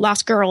labeled,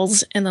 Lost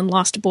Girls and then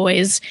Lost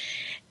Boys.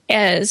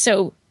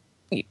 So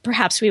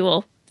perhaps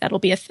that'll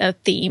be a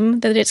theme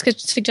that it's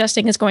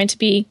suggesting is going to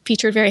be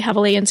featured very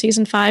heavily in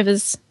season 5,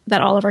 is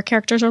that all of our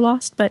characters are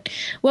lost. But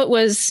what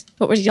was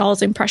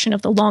y'all's impression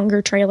of the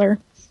longer trailer?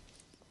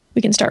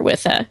 We can start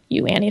with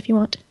you, Annie, if you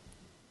want.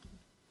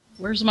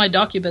 Where's my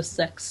Docubus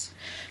sex?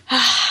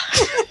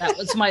 That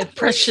was my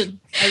impression.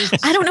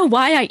 I don't know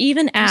why I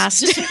even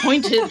asked.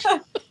 Disappointed.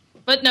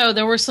 But no,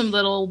 there were some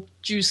little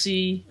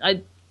juicy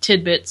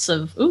tidbits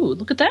of, ooh,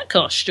 look at that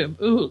costume.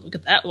 Ooh, look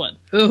at that one.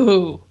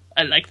 Ooh,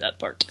 I like that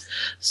part.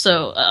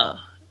 So,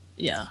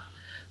 yeah,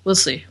 we'll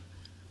see.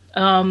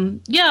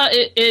 Yeah,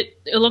 it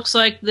looks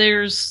like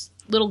there's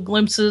little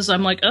glimpses.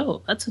 I'm like,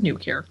 oh, that's a new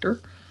character.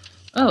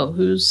 Oh,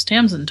 who's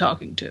Tamsin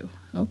talking to?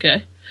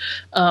 Okay.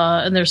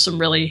 And there's some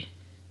really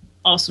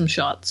awesome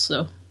shots,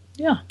 so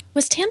yeah.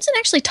 Was Tamsin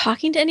actually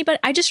talking to anybody?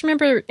 I just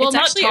remember it's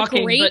actually not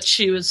talking, a great... but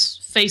she was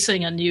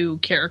facing a new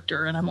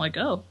character, and I'm like,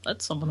 oh,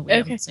 that's someone we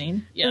haven't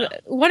seen. Yeah.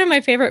 One of my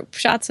favorite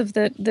shots of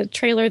the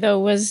trailer, though,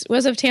 was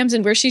of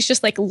Tamsin, where she's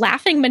just like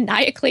laughing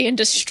maniacally and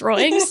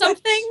destroying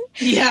something.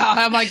 Yeah,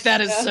 I'm like, that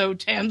is so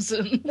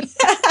Tamsin.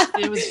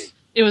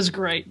 It was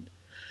great.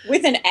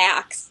 With an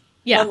axe,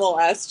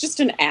 nonetheless, just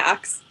an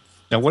axe.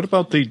 Now, what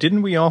about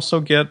didn't we also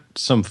get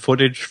some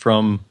footage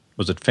from,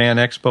 was it Fan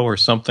Expo or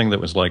something that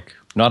was like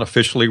not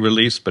officially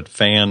released, but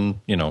fan,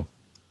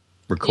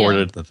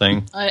 recorded the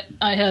thing?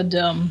 I had,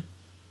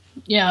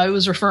 I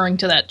was referring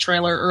to that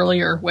trailer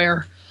earlier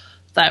where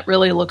that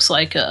really looks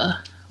like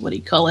what do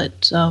you call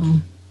it?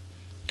 Kind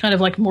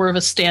of like more of a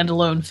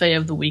standalone Fae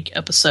of the Week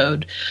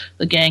episode.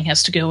 The gang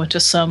has to go into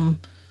some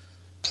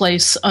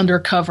place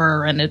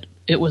undercover, and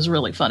it was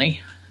really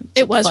funny.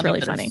 It was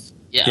really funny.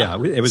 Yeah,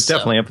 it was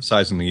definitely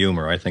emphasizing the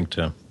humor, I think,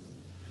 the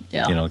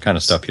kind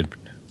of stuff you'd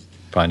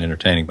find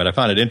entertaining. But I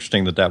found it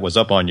interesting that was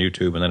up on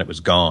YouTube and then it was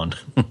gone.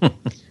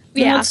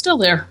 Yeah, it's still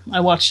there. I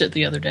watched it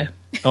the other day.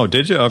 Oh,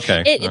 did you?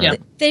 Okay.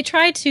 They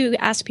tried to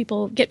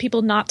get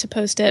people not to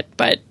post it,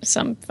 but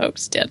some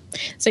folks did.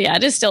 So yeah,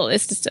 it is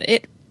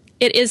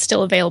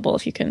still available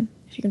if you can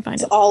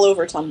find it. It's all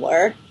over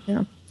Tumblr.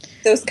 Yeah.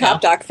 Those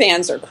Cop Doc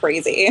fans are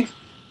crazy.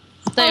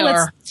 They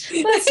are.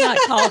 Let's not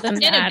call them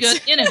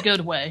that. In a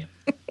good way.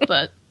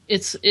 But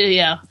it's,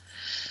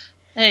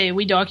 hey,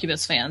 we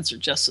Docubus fans are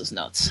just as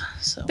nuts.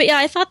 So. But yeah,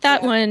 I thought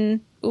that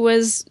one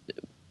was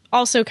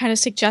also kind of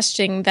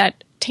suggesting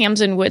that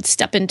Tamsin would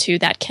step into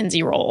that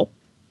Kenzie role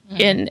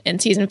in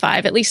season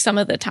 5, at least some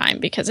of the time,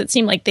 because it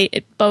seemed like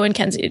Bo and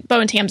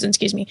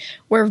Tamsin,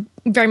 were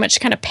very much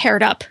kind of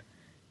paired up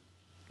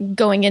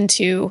going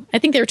into, I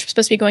think they were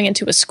supposed to be going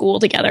into a school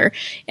together.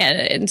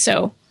 And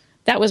so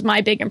that was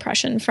my big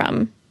impression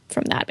from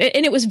that.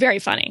 And it was very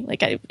funny.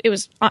 It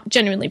was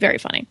genuinely very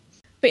funny.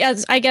 But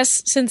yes, I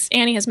guess since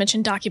Annie has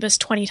mentioned Docubus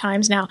 20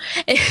 times now,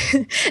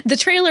 the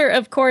trailer,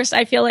 of course,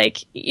 I feel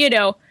like,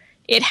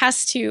 it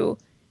has to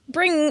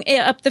bring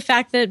up the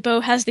fact that Bo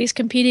has these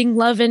competing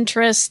love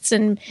interests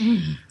and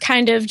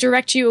kind of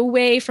direct you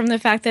away from the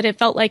fact that it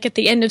felt like at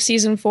the end of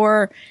season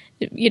 4,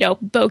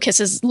 Bo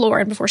kisses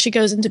Lauren before she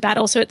goes into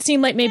battle. So it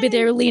seemed like maybe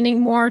they're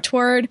leaning more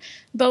toward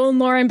Bo and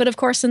Lauren. But of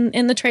course,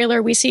 in the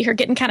trailer, we see her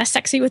getting kind of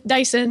sexy with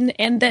Dyson,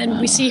 and then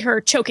we see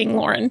her choking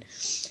Lauren.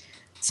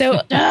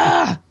 So,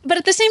 but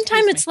at the same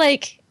time, it's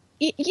like,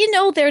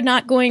 they're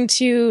going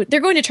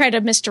to try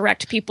to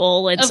misdirect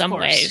people in some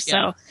way.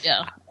 So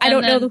I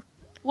don't know.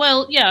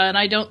 Well, yeah, and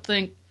I don't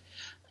think,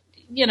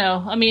 a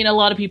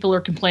lot of people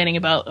are complaining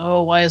about,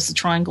 why is the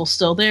triangle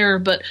still there?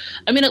 But,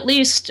 at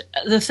least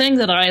the thing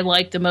that I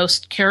like the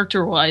most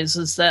character-wise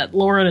is that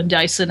Lauren and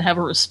Dyson have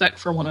a respect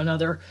for one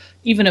another,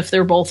 even if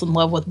they're both in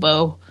love with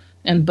Bo.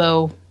 And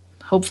Bo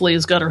hopefully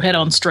has got her head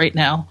on straight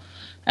now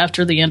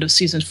after the end of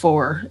season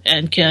 4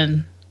 and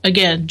can,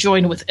 again,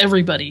 join with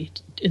everybody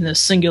in this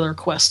singular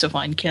quest to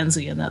find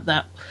Kenzie, and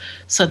that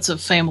sense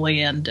of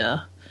family and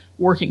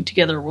working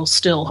together will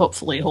still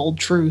hopefully hold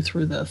true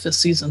through the 5th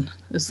season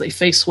as they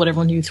face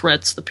whatever new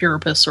threats, the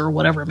Puripus or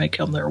whatever may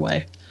come their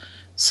way.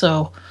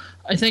 So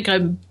I think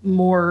I'm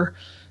more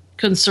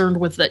concerned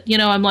with that.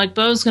 I'm like,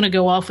 Bo's going to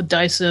go off with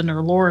Dyson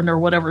or Lauren or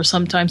whatever.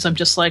 Sometimes I'm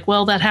just like,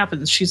 well, that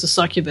happens. She's a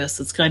succubus.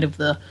 It's kind of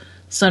the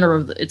center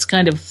of it's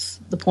kind of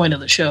the point of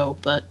the show.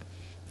 But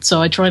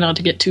so I try not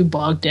to get too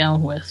bogged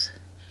down with,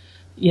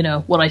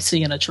 what I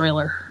see in a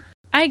trailer.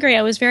 I agree.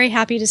 I was very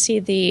happy to see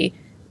the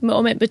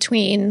moment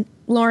between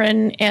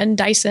Lauren and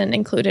Dyson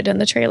included in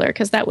the trailer,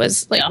 because that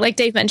was like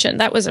Dave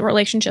mentioned, that was a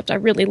relationship I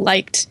really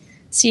liked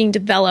seeing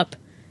develop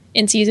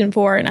in season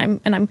 4, and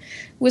I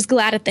was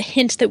glad at the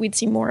hint that we'd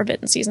see more of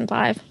it in season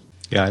 5.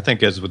 Yeah, I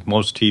think as with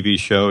most TV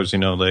shows,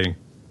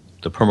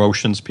 the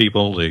promotions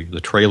people,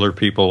 the trailer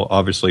people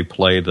obviously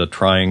play the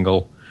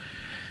triangle.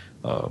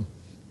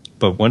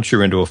 But once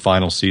you're into a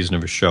final season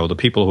of a show, the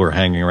people who are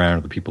hanging around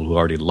are the people who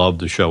already love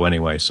the show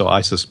anyway. So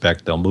I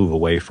suspect they'll move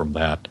away from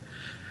that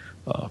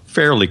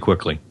fairly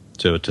quickly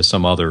to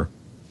some other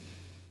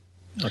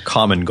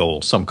common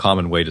goal, some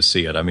common way to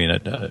see it.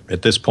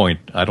 At this point,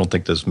 I don't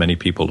think there's many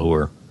people who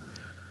are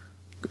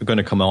going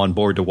to come on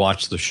board to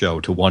watch the show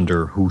to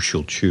wonder who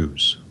she'll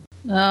choose.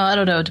 I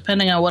don't know,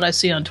 depending on what I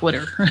see on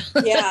Twitter.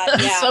 Yeah.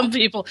 Some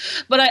people.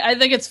 But I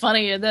think it's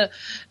funny.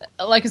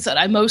 Like I said,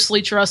 I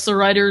mostly trust the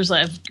writers.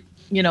 I have,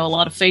 a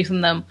lot of faith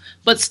in them.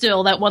 But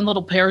still, that one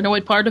little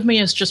paranoid part of me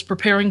is just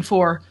preparing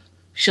for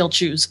she'll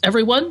choose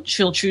everyone,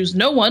 she'll choose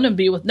no one and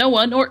be with no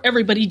one, or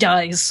everybody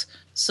dies.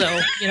 So,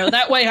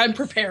 that way I'm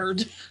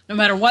prepared no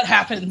matter what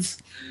happens.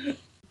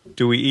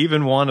 Do we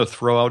even want to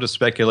throw out a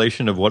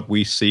speculation of what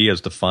we see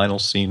as the final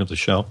scene of the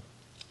show?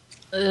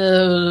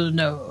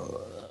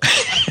 No.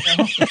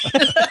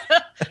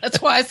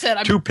 That's why I said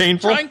I'm too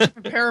painful. Trying to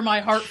prepare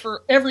my heart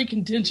for every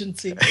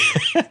contingency.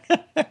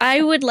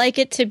 I would like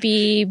it to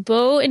be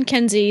Bo and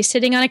Kenzie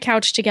sitting on a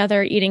couch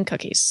together eating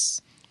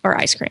cookies or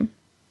ice cream.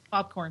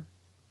 Popcorn.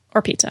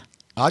 Or pizza.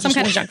 Some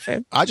kind of junk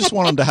food. I just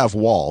want them to have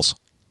walls.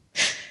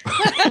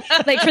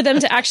 Like for them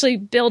to actually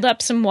build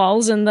up some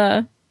walls in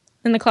the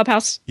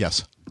clubhouse?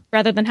 Yes.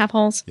 Rather than have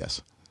holes?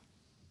 Yes.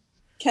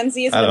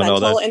 Kenzie is in a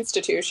mental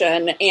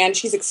institution, and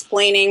she's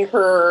explaining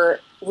her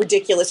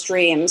ridiculous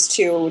dreams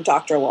to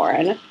Dr.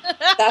 Lauren.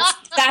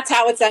 That's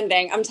how it's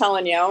ending, I'm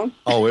telling you.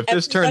 Oh, if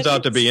this turns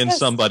out to be in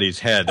somebody's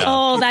head.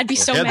 That'd be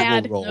so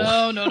mad.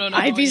 No.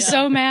 I'd be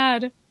so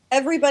mad.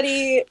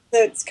 Everybody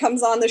that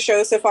comes on the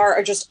show so far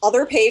are just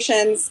other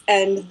patients,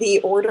 and the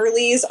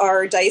orderlies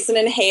are Dyson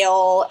and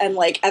Hale, and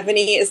like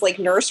Ebony is like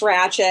Nurse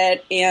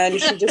Ratchet,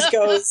 and she just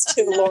goes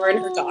to Lauren,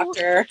 her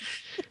doctor.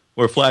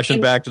 We're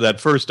flashing back to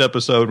that first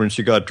episode when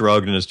she got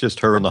drugged, and it's just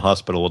her in the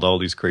hospital with all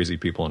these crazy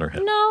people in her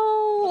head.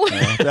 No,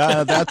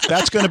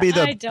 that's going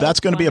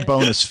to be a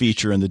bonus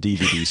feature in the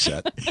DVD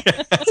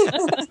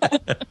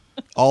set.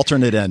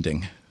 Alternate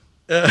ending.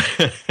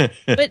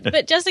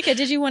 But Jessica,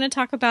 did you want to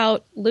talk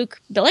about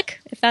Luke Billick,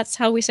 if that's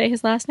how we say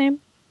his last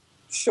name?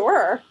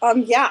 Sure.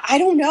 Yeah, I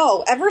don't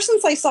know. Ever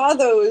since I saw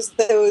those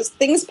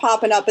things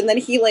popping up, and then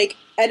he like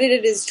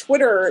edited his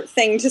Twitter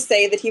thing to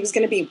say that he was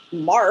going to be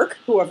Mark,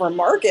 whoever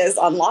Mark is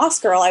on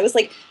Lost Girl, I was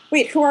like,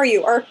 wait, who are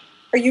you? Are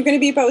you going to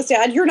be Bo's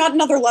dad? You're not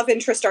another love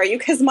interest, are you?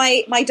 Because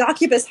my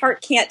Docubus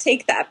heart can't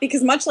take that.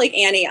 Because much like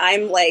Annie,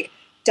 I'm like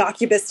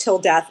Docubus till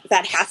death.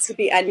 That has to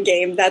be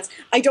Endgame.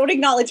 I don't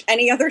acknowledge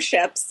any other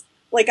ships.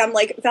 Like, I'm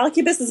like,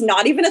 Valcubus is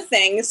not even a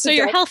thing. So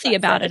you're healthy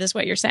about it, is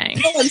what you're saying.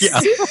 Oh, I'm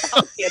super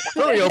healthy about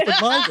Very it.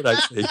 open-minded, I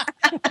see.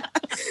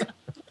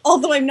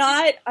 Although I'm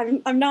not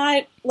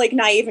like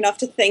naive enough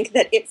to think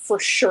that it for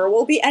sure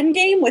will be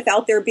Endgame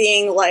without there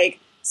being like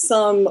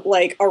some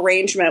like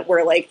arrangement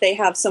where like they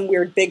have some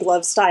weird Big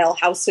Love style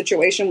house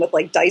situation with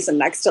like Dyson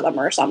next to them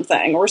or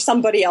something, or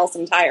somebody else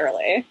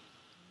entirely.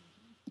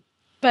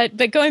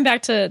 But going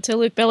back to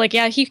Luke Billick,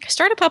 yeah, he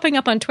started popping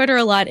up on Twitter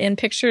a lot in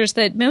pictures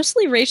that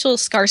mostly Rachel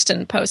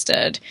Scarston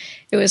posted.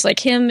 It was like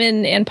him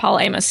and Paul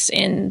Amos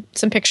in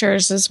some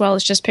pictures, as well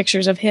as just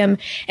pictures of him.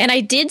 And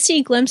I did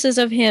see glimpses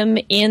of him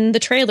in the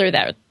trailer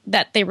that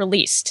they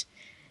released.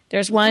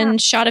 There's one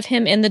shot of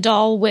him in the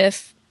doll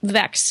with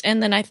Vex,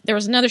 and then there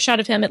was another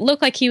shot of him. It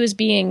looked like he was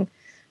being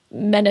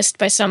menaced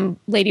by some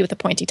lady with a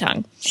pointy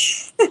tongue.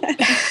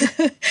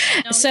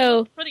 No,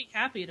 So he's pretty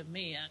happy to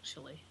me,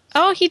 actually.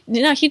 Oh,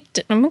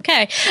 I'm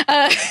okay.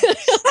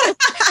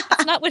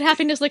 That's not what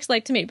happiness looks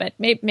like to me, but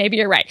maybe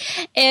you're right.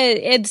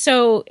 And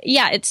so,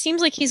 yeah, it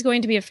seems like he's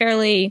going to be a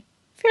fairly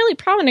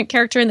prominent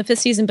character in the 5th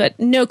season, but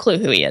no clue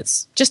who he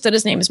is. Just that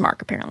his name is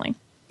Mark, apparently.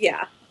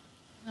 Yeah.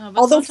 No,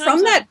 Although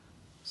from that...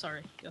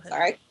 Sorry, go ahead.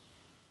 Sorry.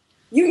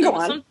 You can go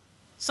on.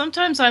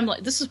 Sometimes I'm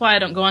like, this is why I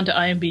don't go on to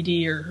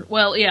IMDb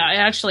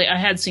I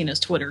had seen his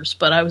Twitters,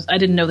 but I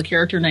didn't know the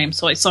character name,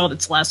 so I saw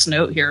its last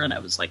note here, and I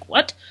was like,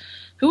 what?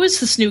 Who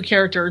is this new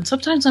character? And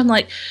sometimes I'm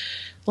like,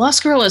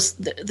 Lost Girl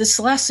this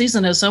last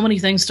season has so many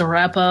things to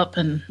wrap up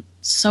and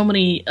so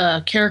many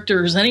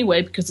characters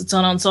anyway because it's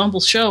an ensemble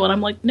show. And I'm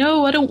like,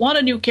 no, I don't want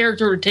a new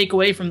character to take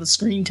away from the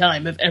screen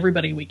time of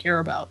everybody we care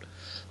about.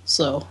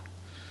 So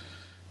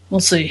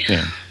we'll see.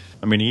 Yeah.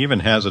 I mean, he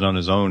even has it on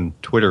his own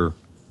Twitter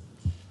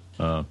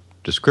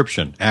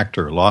description,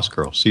 actor, Lost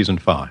Girl, season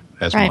 5,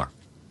 as Mark.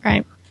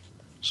 Right.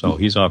 So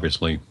he's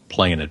obviously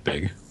playing it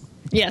big.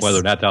 Yes.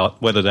 Whether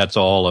that's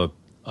all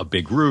a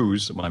big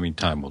ruse, I mean,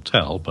 time will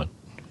tell, but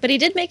he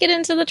did make it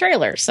into the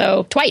trailer,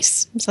 so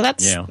twice. So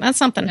that's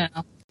something.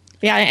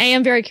 Yeah, I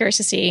am very curious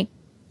to see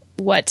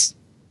what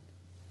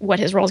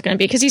his role is going to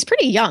be because he's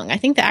pretty young. I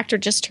think the actor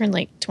just turned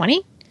like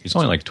 20. He's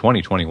only like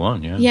 20,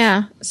 21, yeah.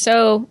 Yeah,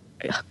 so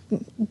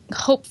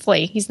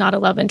hopefully he's not a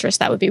love interest.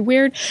 That would be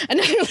weird.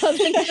 Another love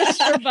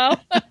interest for Bo.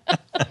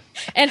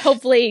 And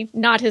hopefully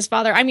not his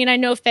father. I mean, I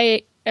know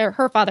Faye, or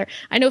her father.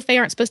 I know Faye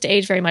aren't supposed to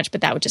age very much,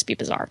 but that would just be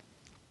bizarre.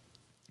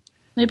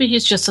 Maybe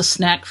he's just a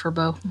snack for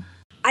Bo.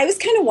 I was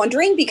kind of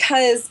wondering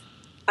because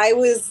I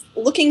was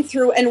looking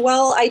through, and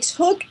I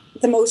took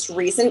the most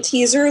recent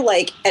teaser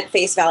like at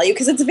face value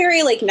because it's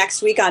very like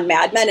next week on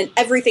Mad Men and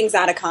everything's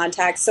out of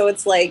context, so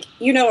it's like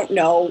you don't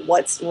know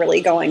what's really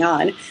going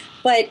on.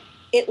 But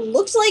it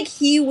looked like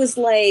he was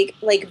like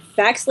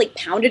Vex like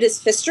pounded his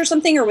fist or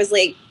something, or was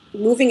like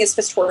moving his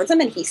fist towards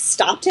him, and he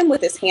stopped him with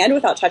his hand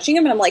without touching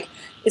him. And I'm like,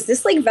 is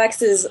this like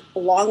Vex's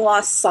long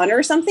lost son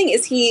or something?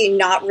 Is he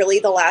not really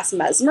the last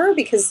Mesmer?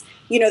 Because,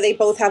 they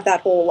both have that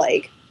whole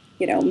like,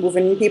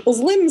 moving people's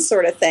limbs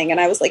sort of thing.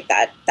 And I was like,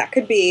 that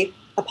could be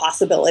a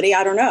possibility.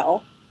 I don't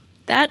know.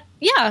 I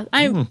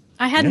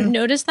hadn't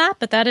noticed that,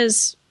 but that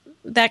is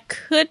that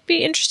could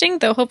be interesting,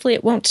 though hopefully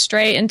it won't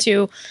stray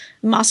into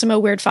Massimo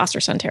weird foster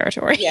son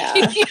territory.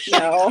 Yeah,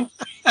 no.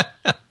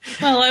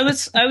 Well, I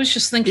was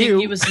just thinking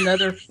he was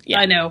another. Yeah.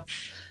 I know.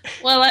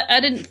 Well, I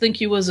didn't think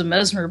he was a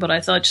Mesmer, but I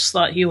just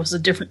thought he was a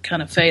different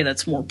kind of Fae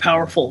that's more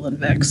powerful than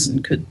Vex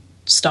and could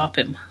stop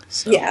him.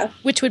 So. Yeah,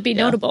 which would be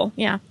notable.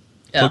 Yeah.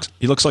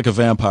 He looks like a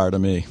vampire to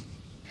me.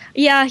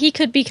 Yeah, he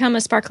could become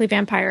a sparkly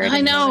vampire. I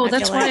know.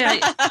 That's why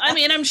I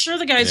mean, I'm sure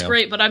the guy's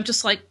great, but I'm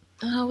just like,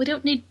 oh, we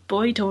don't need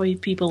boy toy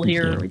people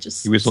here. Yeah.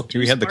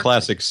 We had the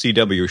classic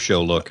CW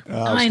show look.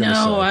 I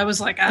know. I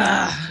was like,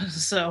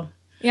 so.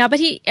 Yeah, but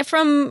he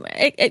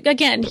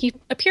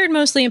appeared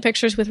mostly in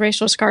pictures with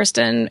Rachel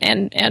Skarsten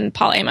and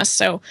Paul Amos.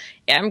 So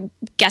I'm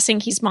guessing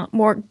he's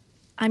more.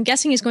 I'm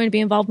guessing he's going to be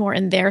involved more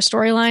in their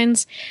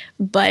storylines.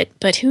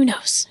 But who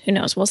knows? Who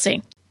knows? We'll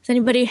see. Does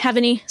anybody have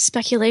any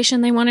speculation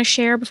they want to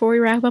share before we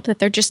wrap up that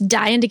they're just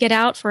dying to get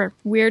out for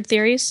weird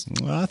theories?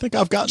 Well, I think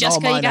I've gotten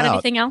Jessica, all mine you got out.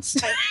 anything else?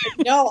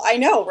 No, I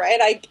know,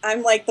 right?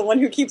 I'm like the one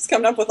who keeps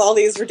coming up with all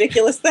these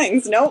ridiculous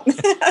things. Nope.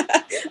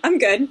 I'm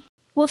good.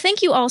 Well,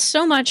 thank you all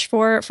so much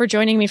for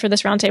joining me for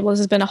this roundtable. This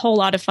has been a whole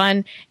lot of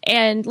fun.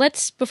 And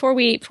before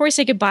we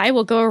say goodbye,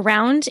 we'll go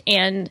around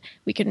and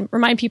we can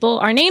remind people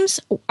our names,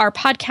 our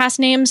podcast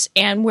names,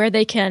 and where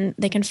they can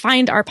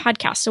find our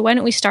podcast. So why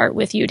don't we start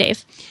with you,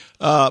 Dave?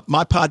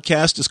 My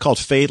podcast is called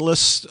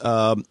Fatalist,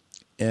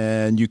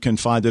 and you can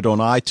find it on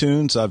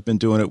iTunes. I've been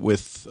doing it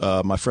with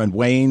my friend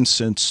Wayne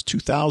since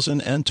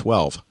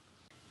 2012.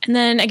 And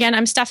then again,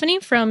 I'm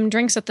Stephanie from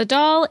Drinks at the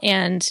Doll.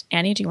 And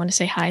Annie, do you want to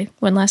say hi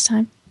one last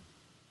time?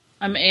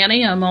 I'm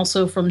Annie. I'm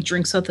also from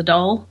Drinks at the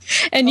Doll.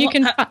 And you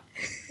can...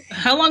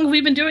 How long have we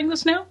been doing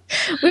this now?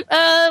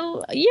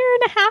 A year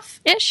and a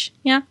half-ish,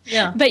 yeah.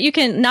 Yeah. But you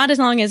can, not as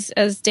long as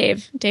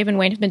Dave. Dave and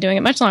Wayne have been doing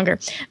it much longer.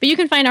 But you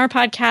can find our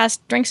podcast,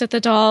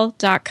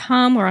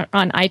 drinksatthedoll.com, or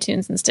on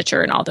iTunes and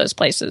Stitcher and all those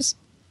places.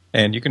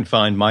 And you can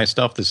find my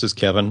stuff. This is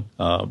Kevin.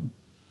 Our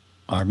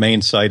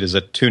main site is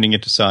at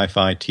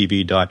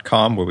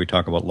tuningintosci-fi-tv.com, where we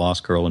talk about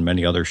Lost Girl and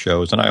many other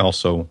shows. And I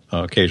also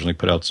occasionally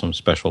put out some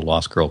special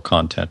Lost Girl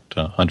content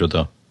under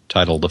the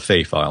title The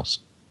Fae Files.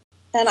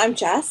 And I'm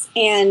Jess,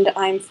 and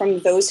I'm from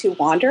Those Who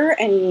Wander,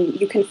 and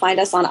you can find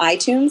us on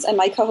iTunes. And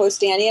my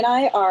co-host Danny and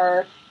I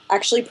are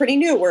actually pretty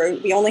new.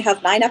 We only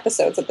have 9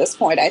 episodes at this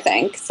point, I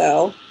think.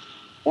 So,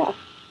 yeah.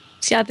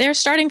 So, yeah, they're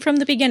starting from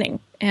the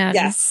beginning. And,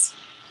 yes.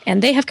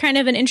 And they have kind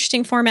of an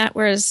interesting format,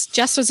 whereas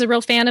Jess was a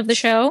real fan of the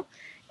show,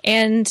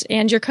 and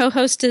your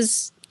co-host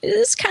is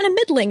kind of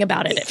middling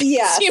about it.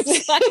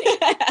 Yes. Like.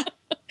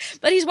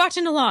 But he's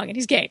watching along, and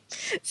he's game.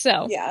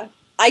 So, yeah.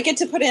 I get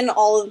to put in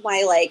all of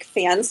my,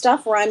 fan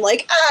stuff where I'm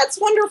like, it's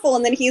wonderful.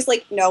 And then he's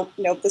like, nope,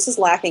 this is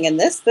lacking in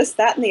this,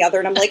 that, and the other.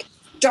 And I'm like,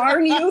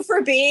 darn you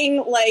for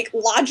being,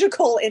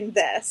 logical in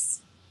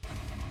this.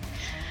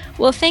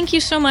 Well, thank you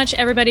so much,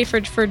 everybody,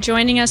 for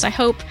joining us. I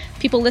hope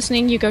people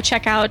listening, you go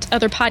check out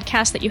other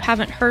podcasts that you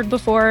haven't heard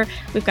before.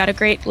 We've got a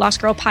great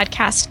Lost Girl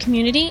podcast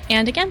community.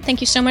 And again, thank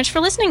you so much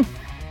for listening.